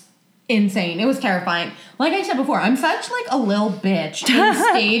was insane. It was terrifying. Like I said before, I'm such like a little bitch in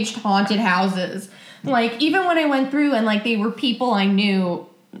staged haunted houses. Like even when I went through and like they were people I knew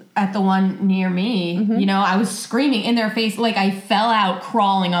at the one near me, I was screaming in their face. Like I fell out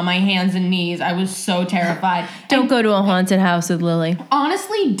crawling on my hands and knees. I was so terrified. Don't go to a haunted house with Lily.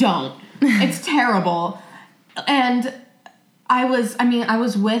 Honestly, don't. It's terrible. And I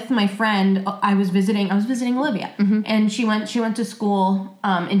was with my friend. I was visiting Olivia, and she went to school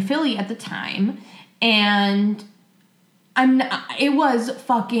in Philly at the time, and it was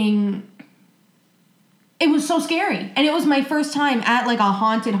so scary, and it was my first time at like a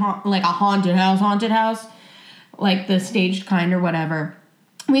haunted house, like the staged kind or whatever.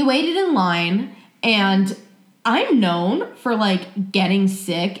 We waited in line, and I'm known for like getting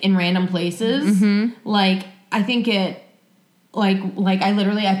sick in random places. Like I think like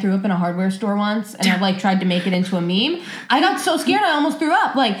I threw up in a hardware store once, and I like tried to make it into a meme. I got so scared I almost threw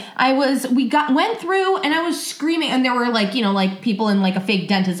up. Like went through and I was screaming, and there were like, you know, like people in like a fake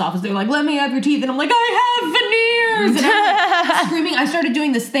dentist's office. They're like, let me have your teeth, and I'm like, I have veneers, and I'm like, screaming. I started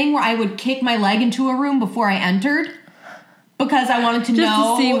doing this thing where I would kick my leg into a room before I entered. Because I wanted to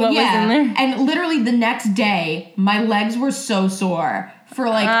know. To see what was in there. And literally the next day, my legs were so sore for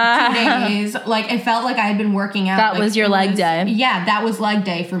like 2 days. Like, it felt like I had been working out. That was your leg day. Yeah, that was leg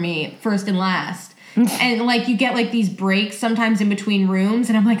day for me, first and last. And like, you get like these breaks sometimes in between rooms,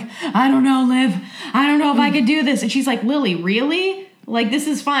 and I'm like, I don't know, Liv. I don't know if I could do this. And she's like, Lily, really? Like, this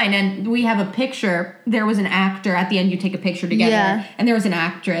is fine. And we have a picture. There was an actor. At the end, you take a picture together. Yeah. And there was an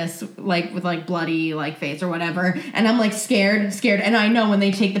actress, like, with, like, bloody, like, face or whatever. And I'm, like, scared. And I know when they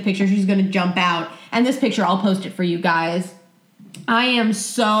take the picture, she's going to jump out. And this picture, I'll post it for you guys. I'm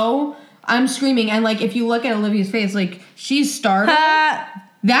screaming. And, like, if you look at Olivia's face, like, she's startled.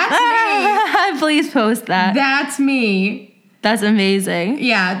 That's me. Please post that. That's me. That's amazing.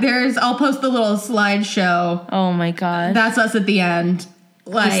 Yeah, I'll post the little slideshow. Oh my god. That's us at the end.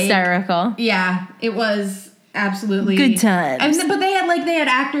 Like, hysterical. Yeah, it was absolutely good times. But they had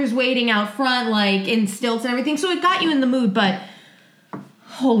actors waiting out front, like in stilts and everything, so it got you in the mood. But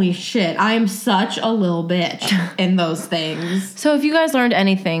holy shit, I am such a little bitch in those things. So if you guys learned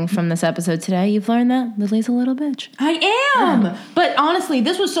anything from this episode today, you've learned that Lily's a little bitch. I am. Yeah. But honestly,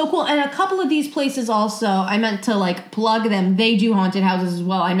 this was so cool. And a couple of these places also, I meant to like plug them. They do haunted houses as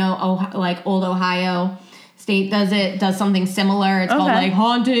well. I know like Old Ohio State does something similar. It's called like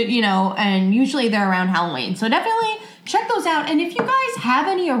Haunted, you know, and usually they're around Halloween. So definitely check those out. And if you guys have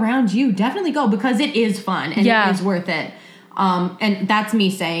any around you, definitely go, because it is fun and it is worth it. And that's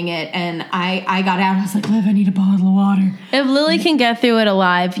me saying it, and I got out, I was like, Liv, I need a bottle of water. If Lily can get through it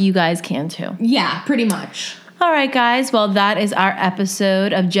alive, you guys can too. Yeah, pretty much. All right, guys. Well, that is our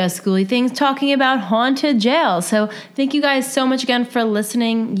episode of Just Schooly Things, talking about haunted jails. So thank you guys so much again for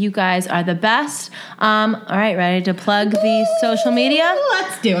listening. You guys are the best. All right, ready to plug the social media?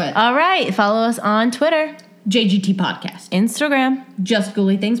 Let's do it. All right, follow us on Twitter. JGT Podcast. Instagram. Just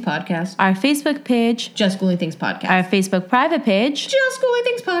Schooly Things Podcast. Our Facebook page. Just Schooly Things Podcast. Our Facebook private page. Just Schooly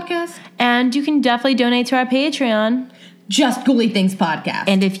Things Podcast. And you can definitely donate to our Patreon. Just Schooly Things Podcast.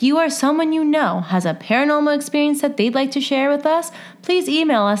 And if you or someone you know has a paranormal experience that they'd like to share with us, please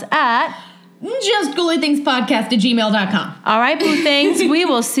email us at justschoolythingspodcast@gmail.com. All right, boo things. We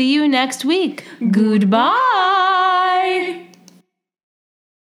will see you next week. Goodbye.